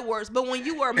 happens afterwards. But when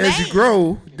you were made, As you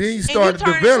grow, then you start to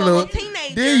turn into a little develop.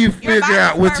 teenager, Then you your figure body's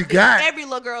out what you perfect. got. Every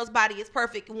little girl's body is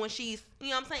perfect when she's, you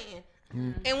know what I'm saying.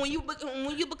 And when you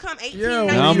become 18, Yeah, 19,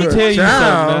 Now I'm you gonna a tell you child,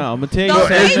 something. Now I'm gonna tell you those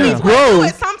But as something. you babies now. will do grow,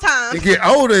 it sometimes. you get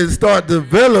older and start to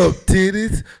develop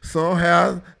titties. Some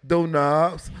have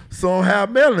doorknobs. Some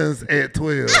have melons at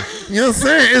 12. You know what I'm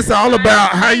saying? It's all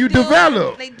about how you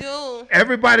develop. They do.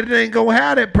 Everybody ain't gonna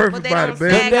have that perfect But they body, don't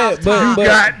baby. sag off But- top. You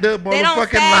got the They don't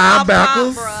motherfucking sag off top,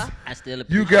 linebackers. bruh. I still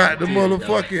You got the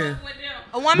motherfucking.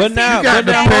 A woman But now, You got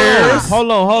but now, the pairs.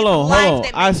 hold on. life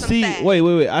that I makes them see. sad.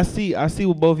 Wait. I see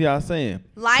what both y'all saying.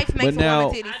 Life makes But a now,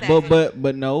 woman titty sad.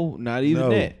 but no, not even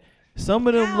No. that. Some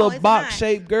of them How little is it box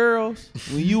shaped girls,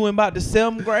 when you in about the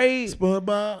 7th grade,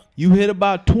 SpongeBob. you hit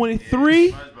about 23,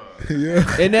 Yeah.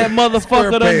 and that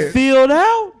motherfucker done SquarePants. filled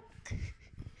out.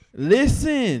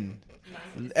 Listen.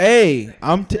 Hey,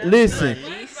 listen,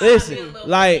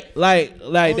 like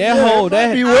that whole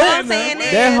that All I'm saying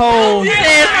is, that whole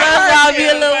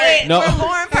no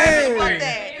Born perfect, fuck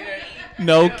that.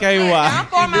 no KY. I'm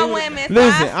for my women.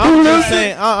 Listen,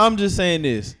 I'm just saying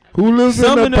this. Who lives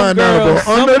Some in of the them pineapple girls,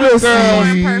 under the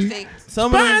sea? Perfect.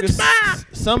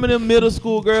 Some of them middle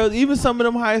school girls, even some of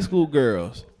them high school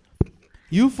girls.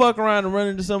 You fuck around and run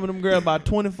into some of them girls by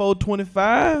 24,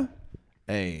 25.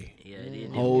 Hey,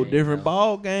 whole different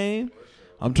ball game.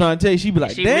 I'm trying to tell you, she be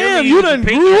like, damn, you done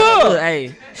grew up.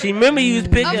 Hey, she remember you was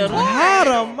picking up. Hot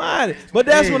almighty. But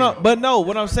that's what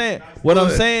I'm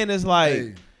saying is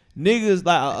like, niggas,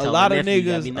 like a lot of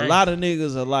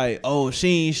niggas are like, oh,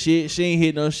 she ain't shit, she ain't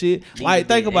hit no shit. Like,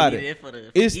 think about it.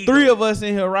 It's 3 of us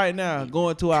in here right now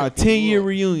going to our 10-year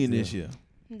reunion this year.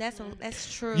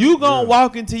 That's true. You gonna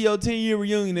walk into your 10-year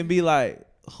reunion and be like,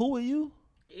 who are you?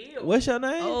 What's your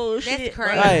name? Oh shit! That's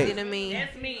crazy to me.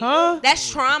 That's me. Huh? That's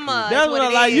trauma. That's what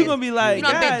it like. is. You gonna be like, you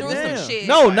done God been through damn. some shit.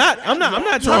 No, I'm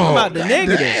not talking about the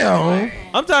negative. Damn.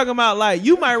 I'm talking about like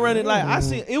you might run it. Like I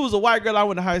seen, it was a white girl I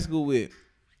went to high school with.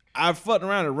 I fucked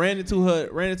around and ran into her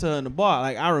in the bar.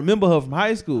 Like I remember her from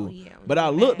high school, but I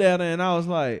looked at her and I was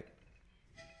like,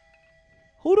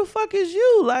 who the fuck is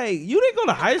you? Like you didn't go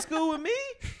to high school with me.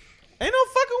 Ain't no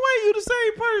fucking way you the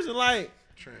same person. Like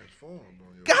transformed.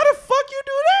 How the fuck you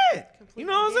do that? You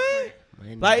know what I'm saying?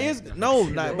 Like it's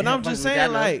but I'm just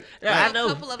saying like I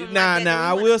know.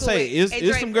 I will say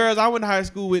it's some girls I went to high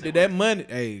school with that money.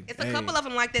 Hey, it's a couple of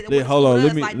them like that. Hold on,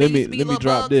 let me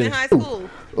drop this. In high school.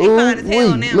 They fine as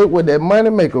hell now. Look what that money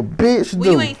make a bitch do.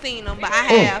 Well, you ain't seen them, but I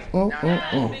have.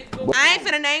 I ain't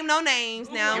finna name no names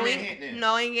now.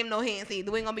 Ain't give no hints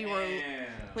either. We ain't gonna be rude.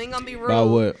 We ain't gonna be rude. About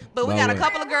what? But we About got what? a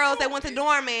couple of girls that went to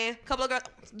Dorman. Couple of girls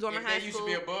Dorman High School. They used to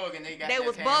be a bug and they got They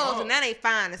was bugs and now they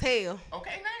fine as hell.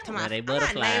 Okay, Now they I'm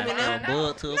butterfly. not naming them.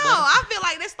 Bug to a No, butterfly. I feel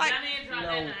like this like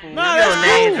No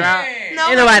name drop. No,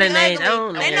 Ain't nobody that's name. ugly. I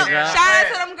don't They name know. drop. Shout out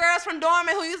to them girls from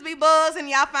Dorman who used to be bugs and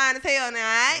y'all fine as hell now,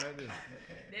 alright?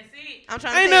 I'm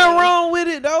trying to Ain't tell nothing you. wrong with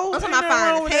it though. I'm talking about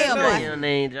fine as hell, boy. Ain't no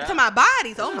name I'm drop. talking about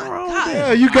bodies. Oh my god.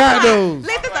 Yeah, you got those.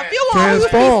 Listen, a few of them used to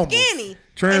Transformers. be skinny.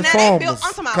 Transformers. I'm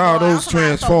talking about Call boy, those I'm talking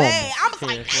about so Transformers. bad. I was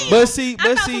like, damn. But see, I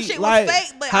thought some shit was like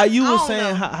fake, but how you I was don't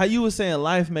saying, know. how you was saying,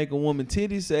 life make a woman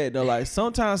titty sad though. Like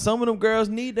sometimes some of them girls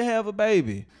need to have a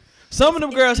baby. Some of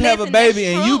them girls have a Listen, baby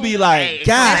that's and you true. be like, Hey,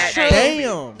 God that's true.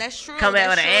 damn. That's true. Come out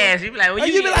with that's an true. ass. You be like,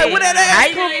 Like, you be like, where that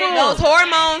ass come from? Those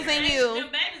hormones in you.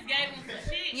 Them babies gave them some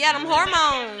shit. Yeah, them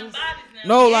hormones.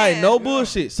 No, Yeah. like no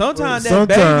bullshit. Sometimes that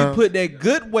Sometime- baby put that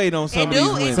good weight on some of these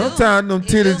women. Sometimes them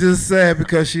titties just sad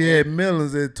because she had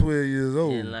melons at 12 years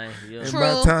old. And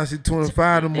by the time she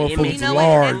 25, them motherfuckers You know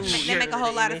large. what? That make a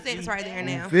whole lot of sense right there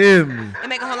now. Feel me? It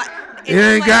make a whole lot. It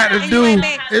ain't got to and do. you ain't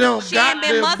been- It don't she got ain't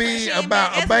been to muscle- be she ain't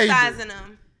about been a baby. exercising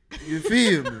them. You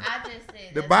feel me? I just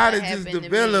said The that's body what just happened to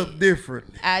developed me.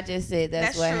 different. I just said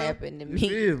that's what true. happened to You me.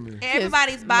 feel me?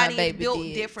 Everybody's My body is baby built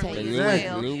did differently take as Exactly.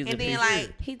 well. Niggas And a then piece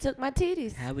like He took my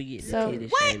titties. How we get So- the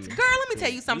titties? what? shaming? Girl, let me tell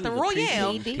you something. We was Royale.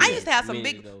 appreciating I used to have some titties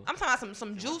big. though. I'm talking about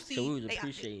some juicy. So we was they-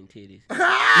 appreciating titties.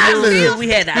 Still- We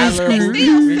had the I love They booty.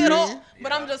 still fit up,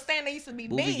 but I'm just saying they used to be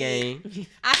Booby big. gang.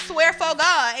 I swear for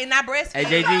God, and I breastfed Hey,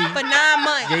 JG. for 9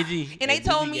 months. JG. And they Hey,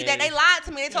 told booby me that gang. they lied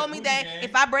to me. They told me that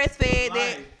if I breastfed,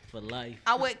 that For life.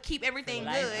 I would keep everything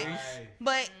good.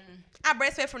 But I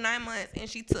breastfed for 9 months, and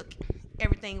she took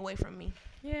everything away from me.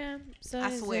 Yeah, so I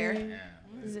did swear.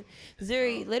 Zuri.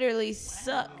 Zuri literally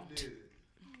sucked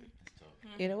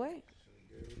it away.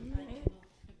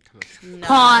 No.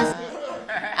 Pause.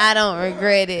 I don't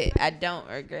regret it. I don't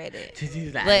regret it.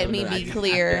 Let me be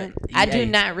clear. I do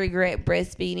not regret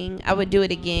breastfeeding. I would do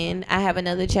it again. I have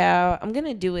another child. I'm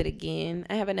gonna do it again.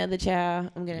 I have another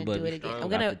child. I'm gonna But do be it again. strong I'm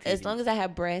gonna, after as long as I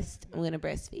have breast, I'm gonna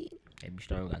breastfeed. Hey, be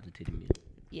strong out the titty meal.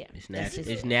 Yeah, It's that's natural. just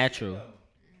It's it. natural.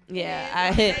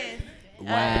 Yeah,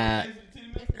 Wow.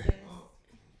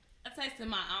 I tasted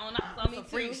my own. I saw some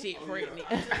freak shit pregnant.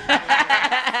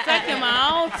 Sucking my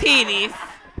own titties.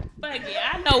 Fuck it.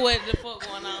 I know what the fuck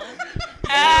going on.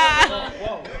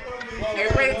 Hey,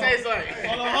 what it taste like?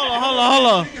 Hold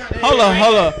on.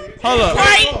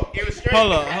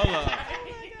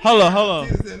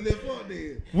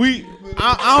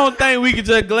 I don't think we can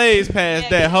just glaze past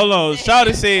that. Hold on.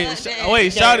 Shawty said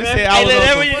I was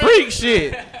on some freak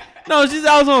shit. No, she said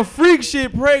I was on freak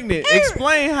shit pregnant.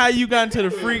 Explain how you got into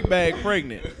the freak bag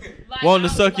pregnant. Wanting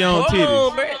to suck your own titties.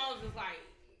 Hormones is like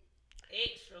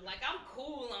extra. Like I'm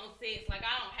cool on sex. Like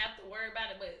I don't have to worry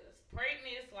about it. But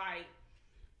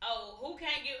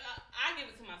can't give. I give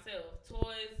it to myself.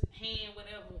 Toys, hand,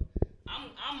 whatever.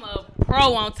 I'm a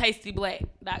pro on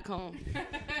TastyBlack.com.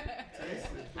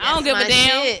 I don't give a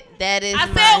damn. Shit. That is. I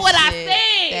my said what shit. I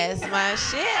said. That's my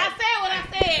shit. I said what I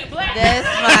said. Black. That's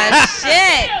my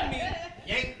shit.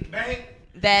 Yank, bang.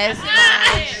 That's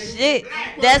my shit.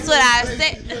 That's what I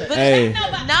said. But Hey.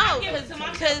 no, because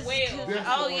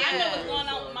oh yeah. I know what's going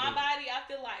on with my body. I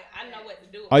feel like I know what to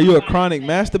do. Are you a chronic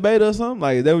masturbator or something?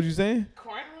 Like, is that what you saying?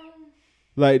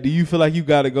 Like, do you feel like you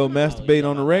gotta go masturbate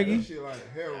on the reggae?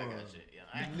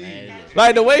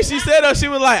 Like the way she said it, she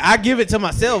was like, "I give it to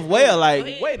myself." Well,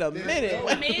 like, wait a minute.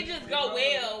 I mean, it just go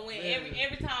well when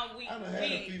every time me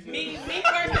versus me.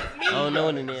 I don't know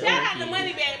what it is. Shout out to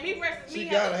Money Bag. Me versus me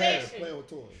have a session. Playing with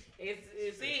toys.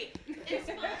 It's it. Shout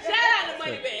out to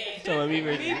Money Bag. So me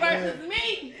versus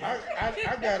me. I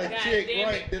got a God chick damn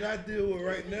right it. that I deal with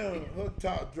right now. Her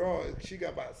top drawer, she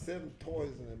got about 7 toys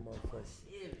in that motherfucker.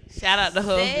 Shout out to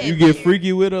her. You get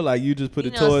freaky with her, like you just put the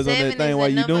toys on that thing while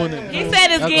you doing it. He said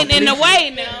it's getting in the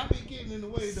way now.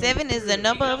 7 is the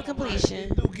number of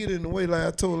completion. Do get in the way, like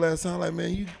I told last time. Like,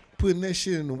 man, you putting that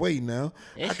shit in the way now.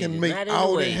 That I shit can is make not in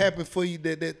all the that way. happen for you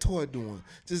that toy doing.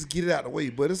 Just get it out the way.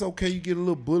 But it's okay. You get a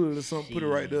little bullet or something, put it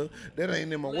right there. That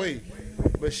ain't in my way.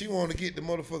 But she want to get the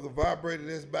motherfucker vibrator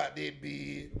that's about that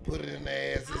big, put it in the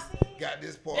ass. It's got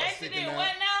this part sticking out.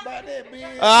 About that big.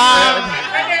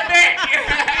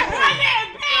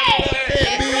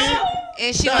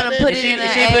 And she wanna put it in her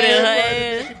She put it in her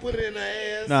ass. ass. She put it in her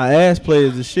ass. Nah, ass play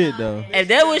is the shit though. If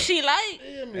that what she like,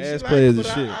 Ass play is the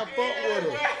But shit. I fuck with her.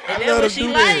 if I that let her what she do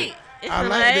like, that. it's I in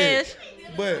like her that. ass.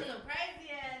 But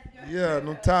yeah,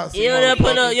 them toxic You don't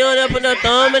put no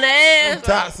thumb in the them ass.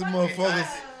 toxic motherfuckers.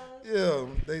 Yeah,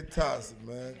 they toxic,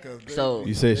 man. So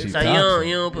You said she So toxic.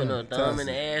 you don't put no thumb in toxic.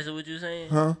 the ass. Is what you saying?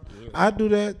 Huh? I do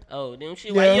that. Oh, then she.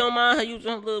 Yeah. Why you don't mind her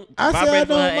using her little I said I vibrator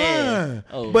for her don't ass? mind.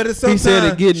 Oh. But it's He sometimes said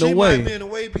it get in the she way. might be in the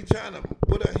way, be trying to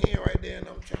put her hand right there, and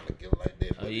I'm trying to get her like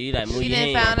that. Oh, you like move She your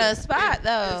didn't hand. found her spot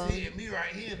though. It's hitting me right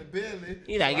here in the belly.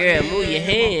 You like, So I girl, get move your my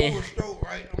hand. full stroke,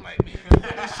 right? I'm like, man, put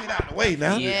that shit out the way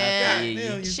now. Yeah.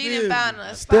 Goddamn, you She feel done me? found her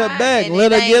spot. Step back, and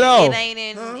let it her get ain't- off. It ain't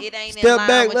in. It ain't in Step line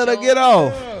back, with let her your- get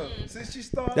off. Yeah. Since she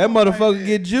started That off like motherfucker that,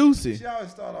 get juicy. She always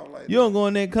start off like You don't go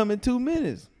in there and come in 2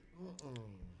 minutes.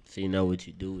 So you know what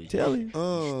you do with Tell you.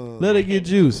 that. Let her get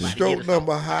juicy. Stroke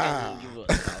number high. Give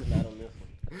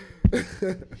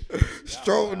up.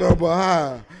 Stroke number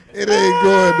high. It ain't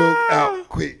going no out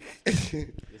quick.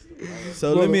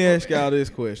 So let me ask y'all this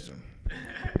question.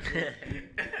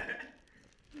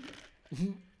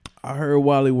 I heard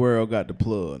Wally World got the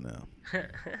plug now.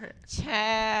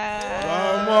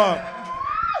 Child. Walmart.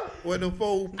 With them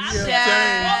 4 PL chains.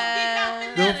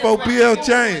 Child. Them 4 PL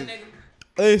chains.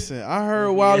 Listen, I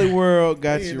heard Wally World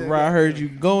got you right. I heard you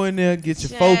go in there, get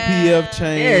your 4 PF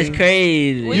chain. That's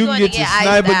crazy. We You gonna can get get your iced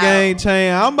sniper out. gang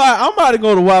chain. I'm about to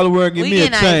go to Wally World and get We me a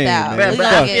getting chain. iced out. man. But We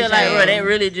I gonna feel get like, bro, chain. that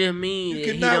really just means You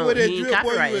that he cannot don't wear that he ain't drip, boy,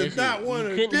 copyright you that is not shit. one You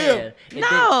of couldn't them. have. And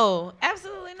No,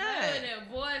 absolutely not.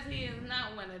 Boys, he is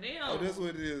not one of them. Oh, that's what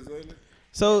it is, ain't it?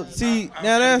 So see,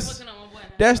 now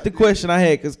that's the question I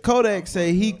had, cause Kodak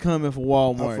say he coming for I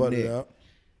Walmart fucked it next. up.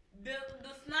 The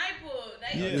sniper.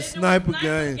 Yeah. The sniper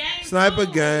gang. Sniper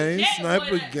gang.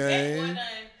 Sniper gang.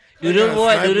 Do them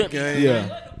boys, Sniper gang.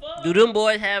 Yeah, do them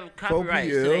boys have copyright?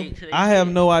 PL. I have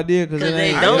no idea because it 'Cause they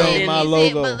ain't don't, ain't my then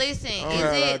logo. But listen, I don't is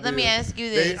have it? Let me idea. ask you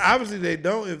They this. obviously they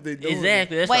don't if they don't.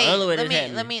 Exactly. That's Wait, the only way let that's me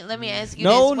happening. let me ask you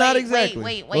No, this. not Wait, exactly.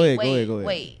 Wait, Go ahead, wait, go ahead.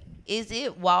 wait. Is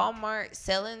it Walmart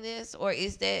selling this, or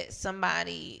is that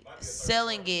somebody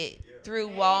selling it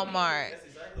through Walmart?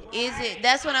 Is it?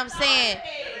 That's what I'm saying.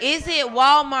 Is it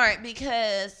Walmart,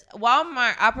 because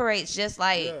Walmart operates just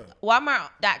like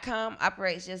Walmart.com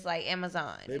operates just like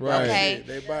Amazon. They buy Okay, shit.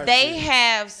 They buy they shit.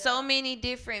 have so many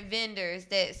different vendors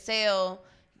that sell,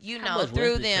 you How know, much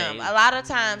through was the them. chain? A lot of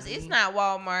times it's not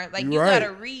Walmart. Like You you right.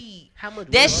 gotta read. How much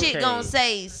That was the shit chain? gonna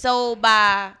say sold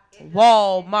by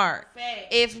Walmart.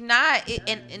 If not,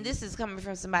 and this is coming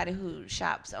from somebody who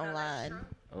shops online.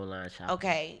 Online shop.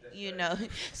 Okay, you know,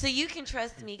 so you can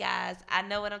trust me, guys. I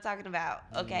know what I'm talking about.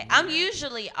 Okay, I'm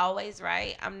usually always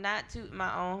right. I'm not tooting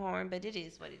my own horn, but it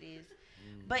is what it is.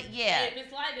 But yeah, If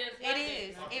it's like this, it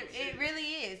is. It really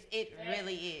is. It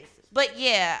really is. But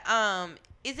yeah,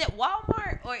 is it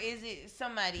Walmart or is it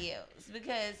somebody else?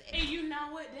 Because And you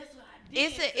know what? That's what I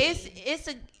did. it's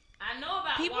a. I know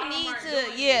about People Walmart need to,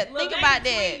 doing yeah, this. think Lil about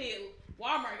Baby that. tweeted,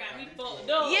 Walmart got me fucked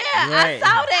up. Yeah, Right. I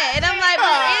saw that, and I'm like,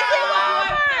 but is it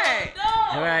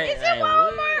Walmart? Right. Is it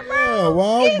Walmart, Yeah, bro?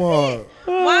 Walmart.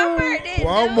 Walmart didn't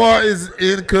Walmart do it.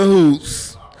 is in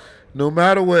cahoots. No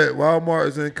matter what, Walmart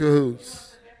is in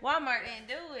cahoots. Walmart didn't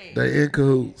do it. They in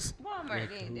cahoots. Walmart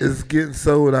It's getting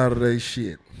sold out of their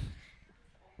shit.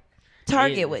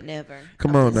 Target would never.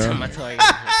 Come on now.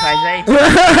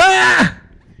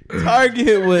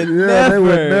 Target would never. Yeah, they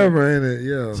would never, ain't it?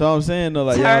 Yeah. So I'm saying though,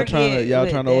 like y'all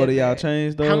trying to order y'all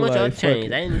chains though. How much y'all like,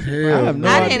 chains? I have no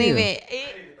idea. Didn't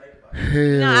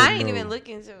even. I ain't even look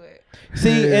into it.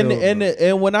 See,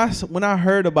 and when I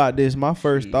heard about this, my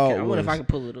first thought I was wonder if I can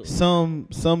pull it up. some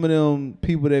of them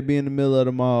people that be in the middle of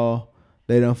the mall,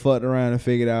 they done fucked around and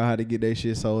figured out how to get their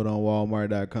shit sold on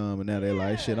Walmart.com, and now they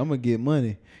like, shit, I'm gonna get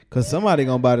money because somebody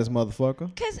gonna buy this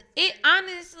motherfucker. Cause it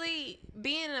honestly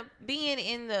being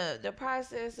in the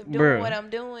process of doing what I'm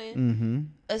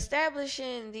doing,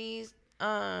 establishing these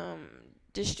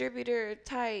distributor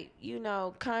type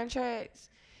contracts.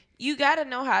 You got to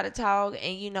know how to talk,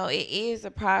 and it is a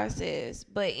process.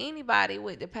 But anybody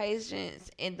with the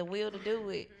patience and the will to do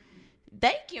it,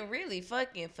 they can really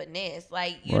fucking finesse.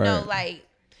 Like, you know, like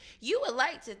you would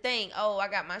like to think, oh, I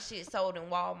got my shit sold in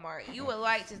Walmart. You would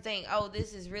like to think, oh,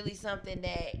 this is really something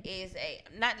that is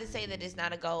not to say that it's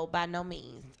not a goal by no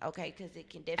means, okay? Because it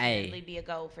can definitely be a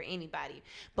goal for anybody.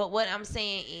 But what I'm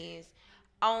saying is,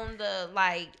 on the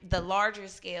larger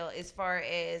scale, as far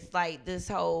as like this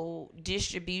whole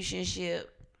distributionship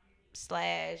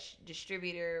 /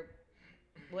 distributor,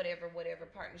 whatever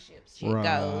partnerships shit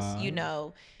goes,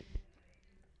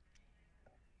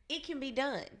 it can be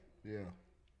done. Yeah.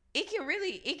 It can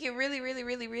really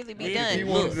be done. He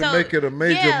wanted to make it a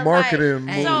major marketing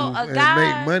move and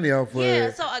make money off of it.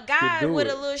 Yeah, so a guy with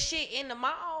a little shit in the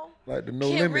mall, like the No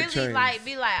can Limit really chains.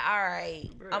 be like, all right,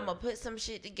 I'm gonna put some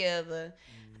shit together.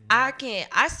 I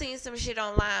seen some shit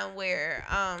online where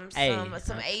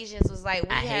some Asians was like,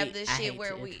 we have this shit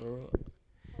where we.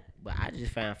 But I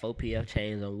just found 4PF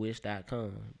chains on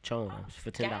Wish.com charms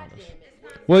for $10.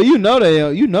 Well, you know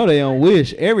they on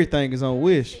Wish. Everything is on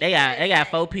Wish. They got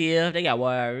 4PF. They got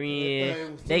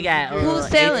YRN. They got who's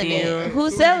selling ATM. it?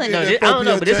 Who's selling it? No, I don't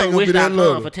know, but this on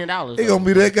Wish.com for $10. It gonna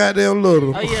be that goddamn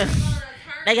little. Oh yeah,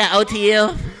 they got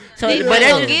OTF. So, but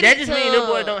that just means them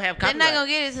boys don't have copyright. They're not gonna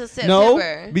get it till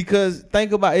September. No, because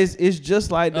think about it, it's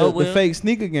just like the fake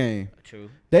sneaker game. True.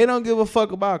 They don't give a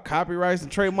fuck about copyrights and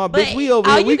trademark. Bitch, we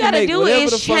over here. We can make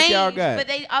whatever the fuck y'all got.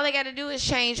 But all they gotta do is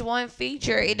change one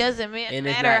feature. It doesn't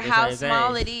matter how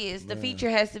small it is. The feature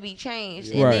has to be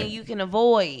changed, and then you can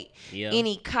avoid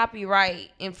any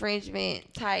copyright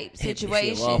infringement type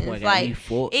situations. Like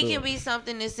it can be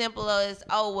something as simple as,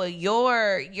 oh well,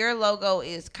 your logo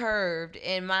is curved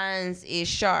and mine's is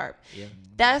sharp. Yeah.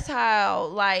 That's how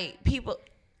like people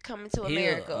coming to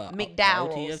America.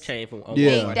 McDowell's.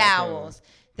 McDowell's.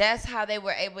 That's how they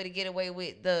were able to get away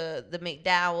with the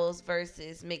McDowell's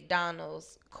versus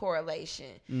McDonald's correlation.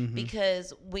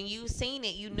 Because when you seen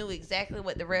it, you knew exactly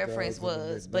what the reference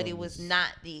was, but it was not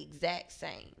the exact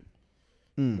same.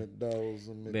 McDonald's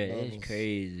and Man, McDonald's. it's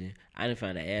crazy. I didn't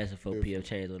find an ass for 4PF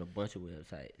chains on a bunch of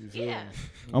websites. Yeah.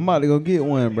 I'm about to go get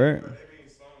one, bro.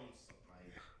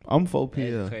 I'm 4PF.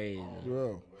 That's crazy.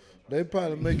 Bro, they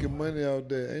probably making money out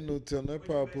there. Ain't no telling. That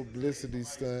probably publicity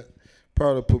stunt.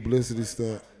 Probably publicity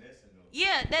stunt.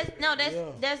 Yeah,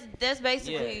 that's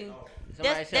basically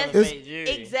that's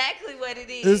exactly what it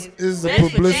is. It's a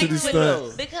publicity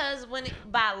stunt. Because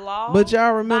by law, but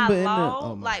y'all remember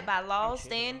by law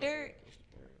standard,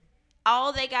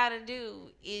 all they gotta do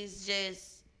is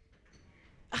just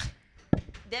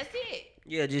that's it.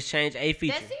 Yeah, just change a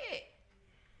feature. That's it.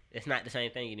 It's not the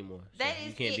same thing anymore. That so is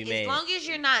you can't it. Be mad. As long as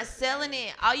you're not selling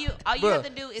it, all you have to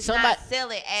do is not sell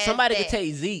it as somebody that. could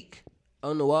take Zeke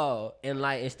on the wall and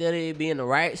like instead of it being the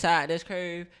right side that's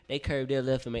curved, they curve their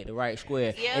left and make the right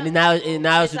square. Yeah. And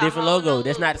now it's a different logo.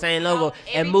 That's not the same logo.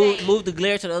 And move the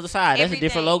glare to the other side. That's a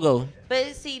different logo.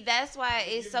 But see, that's why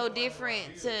it's so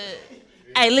different to.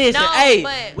 Hey, listen,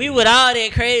 we with all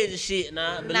that crazy shit,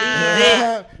 nah. Believe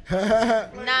that.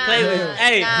 Play with,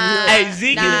 hey,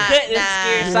 Zeke is cut this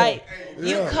scary sight.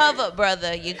 You covered,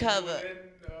 brother. You covered.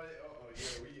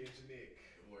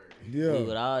 Yeah. We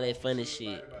with all that funny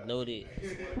shit. Know that.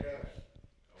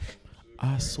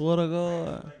 I swear to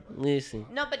God. Listen.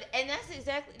 No, but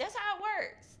that's how it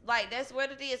works. Like that's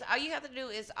what it is. All you have to do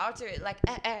is alter it like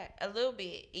a little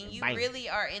bit, and you really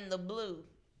are in the blue,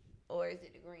 or is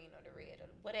it the green or the red or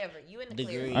whatever? You in the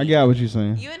clear. I got what you're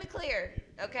saying. You in the clear.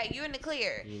 Okay, you in the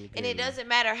clear, and it doesn't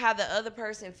matter how the other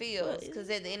person feels, because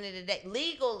at the end of the day,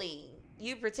 legally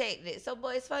you protect it. So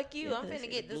boys, fuck you. I'm finna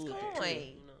get this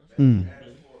coin.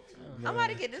 I'm about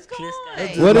to get this coin.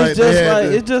 Well, it's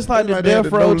Like just like the they had Death the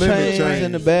Row No Limit chains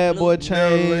and the Bad Boy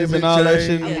chains and all that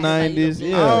shit in the 90s.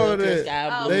 Yeah. All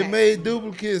that. They made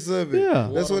duplicates of it. Yeah.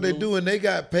 That's what they do, and they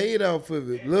got paid off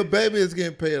of it. Lil Baby is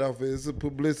getting paid off of it. It's a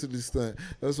publicity stunt.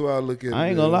 That's why I look at it. I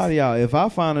ain't gonna lie to y'all. If I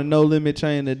find a No Limit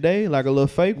chain today, like a little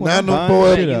fake one, I'm Now buying them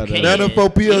the shit out of it. Now them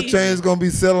 4PL chains gonna be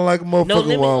selling like a motherfucking No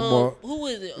Limit, Walmart. who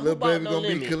is it? Who Lil bought Baby No gonna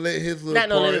Limit? be collect his little Not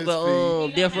No part, Limit, but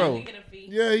his Death Row.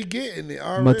 Yeah, he getting it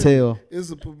already. Mattel. It's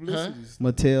a publicity.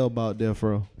 Mattel bought Death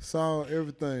Row. It's all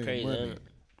everything. Crazy, money. ain't it?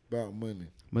 About money.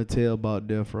 Mattel bought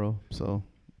Death Row. So,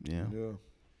 yeah.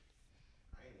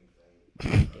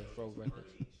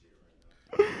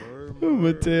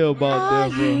 Mattel bought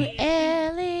Death Row.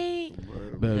 Ellie?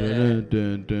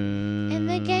 And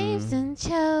the games done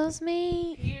chose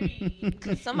me.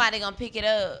 Somebody gonna pick it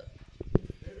up.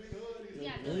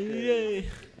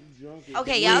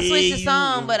 Okay, y'all switch the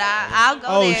song, but I'll go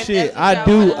Oh there. shit!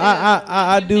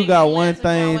 I do got one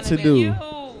thing to do.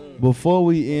 Before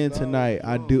we end tonight,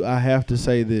 I have to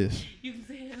say this.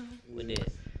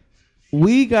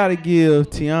 We gotta give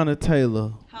Tiana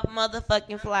Taylor. Her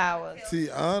motherfucking flowers.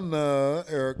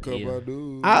 Tiana, Erica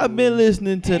Badu. I've been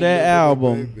listening to that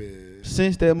album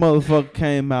since that motherfucker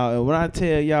came out, and when I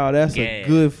tell y'all that's a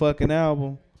good fucking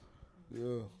album,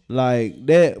 like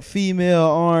that female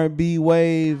R&B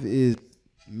wave is,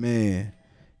 man,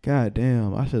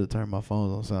 goddamn. I should have turned my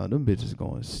phones on sound. Them bitches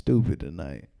going stupid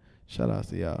tonight. Shout out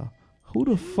to y'all. Who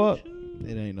the fuck?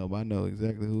 It ain't nobody. I know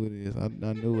exactly who it is. I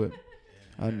knew it.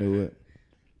 I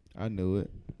knew it.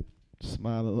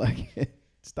 Smiling like it.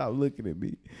 Stop looking at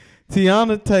me.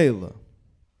 Tiana Taylor.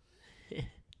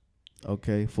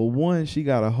 Okay, for one, she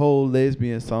got a whole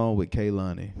lesbian song with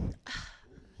Kehlani.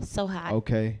 So hot.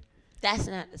 Okay. That's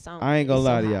not the song. I ain't gonna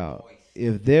lie to y'all.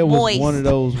 If there was one of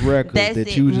those records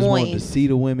that you just wanted to see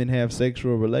the women have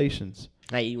sexual relations,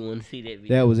 like you want to see that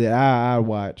video. that was it. I'd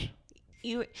watch.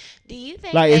 Do you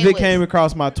think like if it came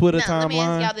across my Twitter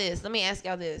timeline? Let me ask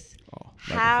y'all this.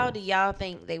 How do y'all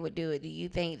think they would do it? Do you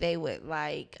think they would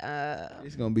like?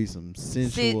 It's gonna be some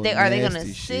sensual. Are they gonna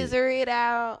nasty scissor it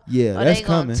out? Yeah, or that's they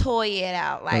gonna coming. Toy it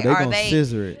out? Like, no, are gonna they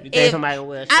scissor it? You think somebody will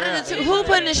wear a strap? Out of the two, who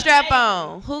putting the strap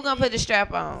on? Who gonna put the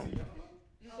strap on?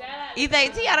 You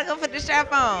think Tiana gonna put the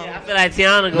strap on? I feel like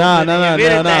Tiana gonna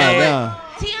Nah.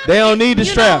 They don't need the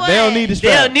strap. They don't need the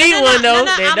strap. They don't need one though.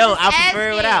 No, they I'm don't. just I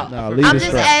prefer it without. I'm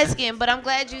just asking, but I'm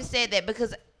glad you said that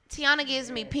because Tiana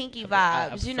gives me Pinky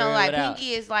vibes. You know, like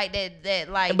Pinky is like that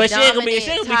like. But she ain't gonna be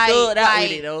type, thugged out like,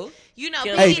 with it though. You know,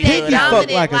 Hey, Pinky that fuck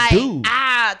dominant, like a dude.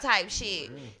 type shit.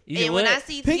 You And when I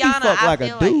see Pinky Tiana, fuck I like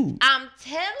feel a dude. I'm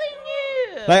telling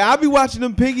you. Like I be watching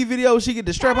them Pinky videos. She get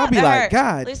the strap. I be like,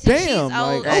 God Listen, damn, she's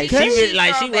old. like She okay. really,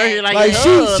 like she working like Like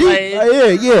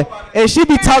yeah, and she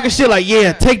be talking shit like,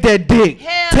 yeah, take that dick,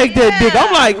 take that dick.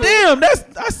 I'm like, damn,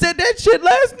 I said that shit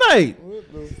last night.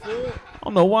 I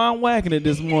don't know why I'm whacking it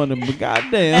this morning, but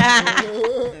goddamn.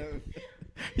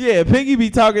 Yeah, Pinky be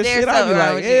talking shit. I be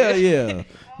like, hell yeah,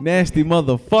 nasty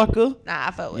motherfucker. Nah,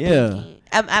 I fuck with Pinky.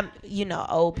 I'm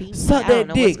old Pinky. Suck I don't that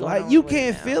know dick. what's going Like on you with it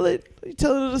can't now. feel it. What you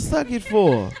telling her to suck it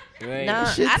for? Right. Nah,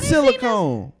 Shit I done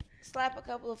silicone. Slap a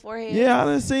couple of foreheads. Yeah, I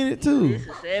done seen it too.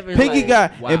 Pinky Pinky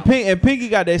got and Pinky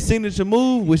got that signature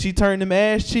move where she turned them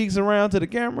ass cheeks around to the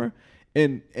camera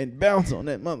and bounce on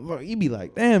that motherfucker. You be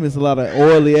like, damn, it's a lot of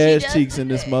oily ass cheeks in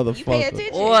this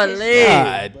motherfucker. Oily.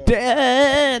 God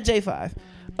damn, J5.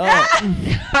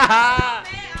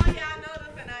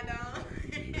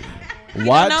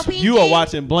 Watch. You are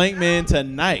watching Blank Man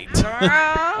tonight.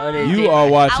 You are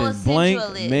watching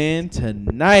Blank Man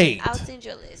tonight. I'll send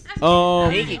you a list.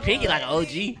 Pinky like an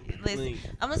OG. Listen,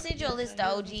 I'm gonna send you a list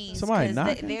of OGs. Somebody 'cause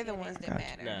knocking? they're the ones that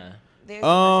matter. Nah. They're the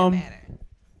ones that matter.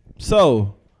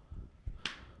 So,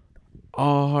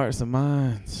 all hearts and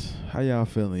minds. How y'all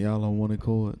feeling? Y'all on one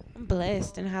accord? I'm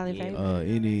blessed and highly favored.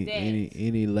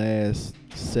 Any last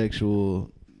sexual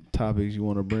topics you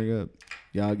want to bring up?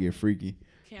 Y'all get freaky.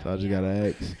 So I just gotta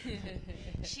ask.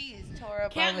 She is tore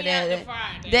up Count over me out there. to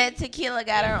Friday. That tequila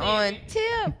got her on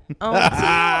tip.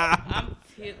 I'm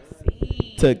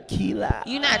tipsy. Tequila.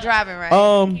 You not driving, right?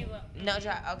 No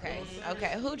drive. Okay.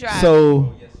 Who driving?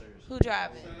 So who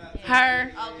driving?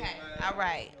 Her. Okay. All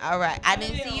right. I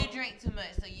didn't see you drink too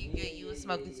much, so you good. You was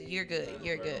smoking, so you're good.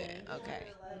 Okay.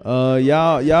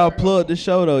 y'all plugged the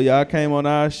show though. Y'all came on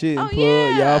our shit and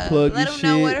plugged. Y'all plug your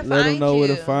shit. Let them know where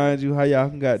to find you. How y'all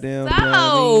can goddamn.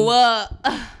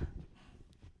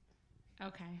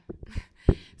 Okay.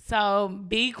 So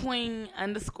BQueen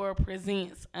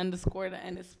 _presents _ the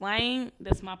unexplained.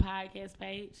 That's my podcast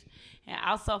page, and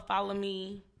also follow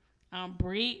me on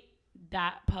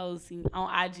Brit.posing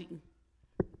on IG.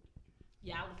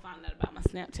 Y'all will find out about my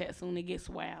Snapchat soon. It gets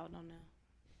wild on there.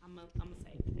 I'm gonna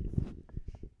save it.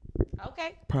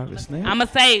 Okay. Private snap. I'm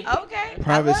gonna save it. Okay.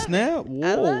 Private snap.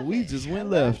 Whoa, we just went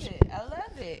left. I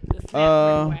love it. The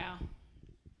snap went wild.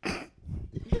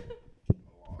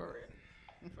 For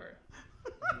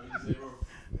real.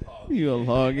 You gonna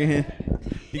log in?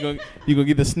 You gonna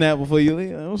get the snap before you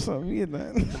leave? What's up? You get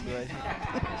that?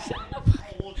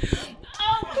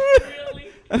 Oh, really?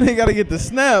 I think gotta get the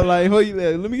snap. Like, hold you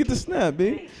there. Let me get the snap,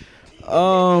 big.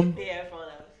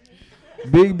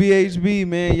 Big BHB,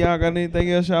 man. Y'all got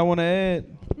anything else y'all want to add?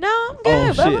 No, I'm good.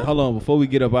 Oh shit! Bubba. Hold on. Before we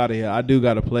get up out of here, I do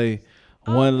gotta play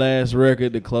one last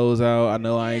record to close out. I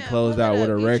know I ain't closed out with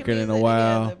a record in a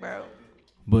while, together,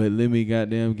 but let me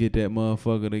goddamn get that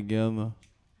motherfucker together.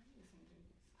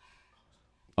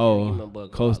 Oh,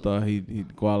 co-star, he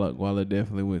Gwola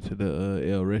definitely went to the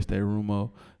El Reste Rumo.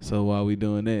 So while we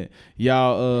doing that,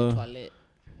 y'all here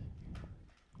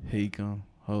he come.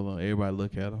 Hold on, everybody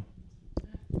look at him.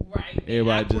 Right.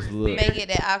 Everybody just look. Make it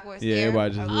that awkward Yeah, stare.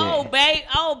 everybody just look.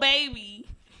 Oh, baby.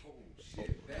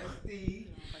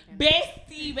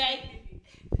 Bestie, baby.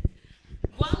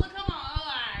 Gwola, come on. All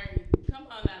right. Come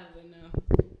on out of there now.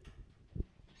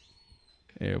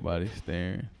 Everybody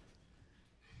staring.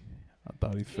 I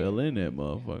thought he fell in that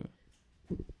motherfucker.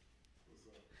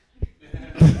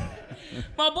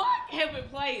 My boy haven't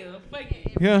played.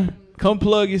 Yeah. Come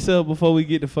plug yourself before we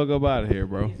get the fuck up out of here,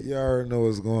 bro. You already know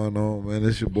what's going on, man.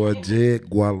 It's your boy Jed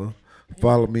Gwola.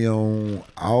 Follow me on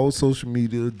all social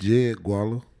media, Jed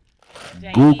Gwola.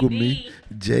 Google me,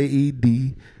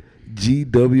 JED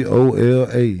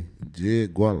GWOLA,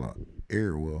 Jed Gwola.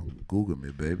 Everywhere. Google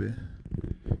me, baby.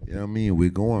 You know what I mean? We're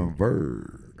going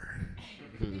verb.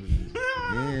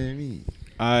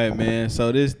 All right, man.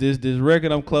 So this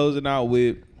record I'm closing out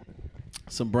with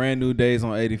some brand new Days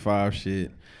on 85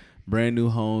 shit, brand new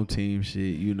home team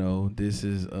shit. You know, this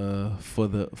is for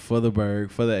the Berg,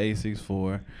 for the A64,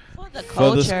 For the for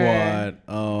culture. the squad.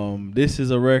 This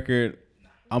is a record.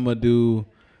 I'm gonna do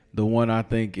the one I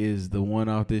think is the one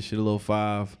off this shit, little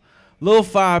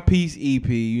 5-piece EP.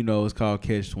 You know, it's called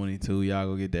Catch 22. Y'all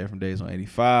go get that from Days on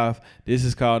 85. This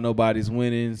is called Nobody's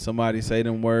Winning. Somebody say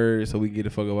them words so we can get the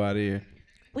fuck up out of here.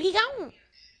 We gone.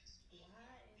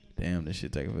 Damn, this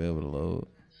shit taking forever to load.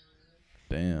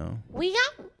 Damn. We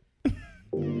gone.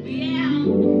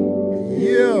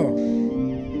 Yeah.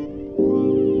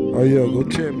 Oh, yeah, go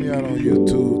check me out on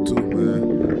YouTube, too,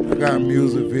 man. I got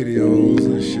music videos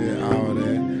and shit, all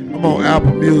that. I'm on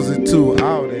Apple Music, too,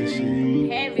 all that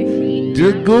shit. Heavy shit.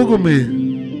 Just Google me.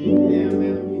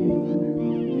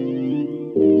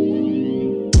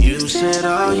 You said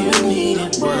all you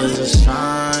needed was a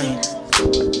sign.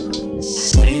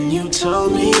 When you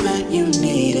told me that you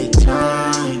needed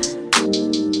time,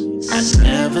 I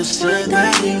never said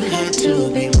that you had to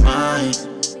be mine.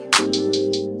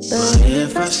 But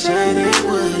if I said it,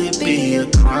 would it be a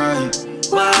crime?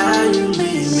 Why you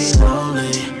leave me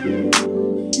lonely?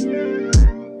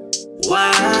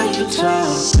 Why you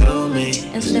talk to me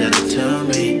instead of to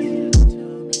me?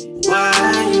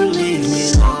 Why you leave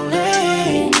me lonely?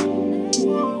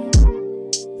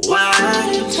 Why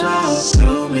you talk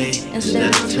to me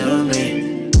instead of to me?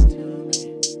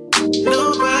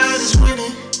 Nobody's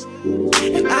winning,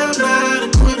 and I'm not a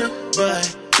quitter, but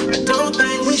I don't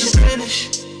think we should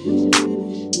finish.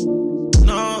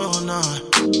 No,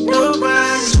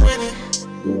 nobody's winning,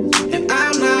 and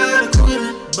I'm not a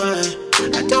quitter, but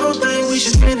I don't think we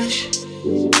should finish.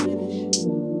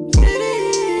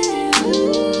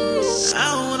 I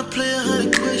don't wanna play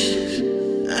 100 questions.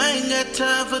 I ain't got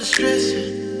time for the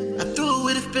stressing. I threw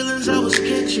away the feelings I was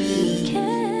catching.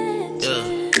 Yeah.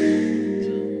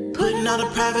 Putting all the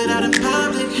private out in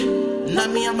public. Not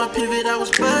me on my pivot, I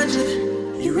was budget.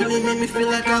 You really made me feel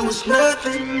like I was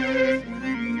nothing.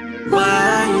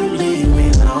 Why you leave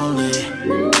me lonely?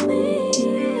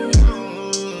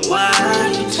 Why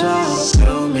you talk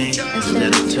to me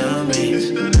instead of to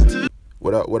me?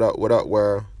 What up,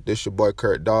 world? This your boy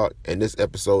Kurt Dog, and this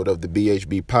episode of the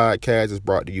BHB Podcast is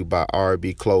brought to you by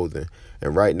RB Clothing.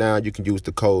 And right now, you can use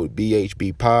the code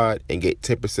BHBPod and get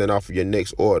 10% off of your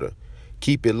next order.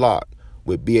 Keep it locked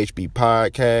with BHB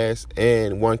Podcast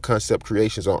and One Concept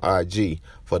Creations on IG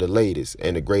for the latest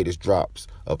and the greatest drops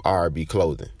of RB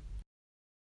Clothing.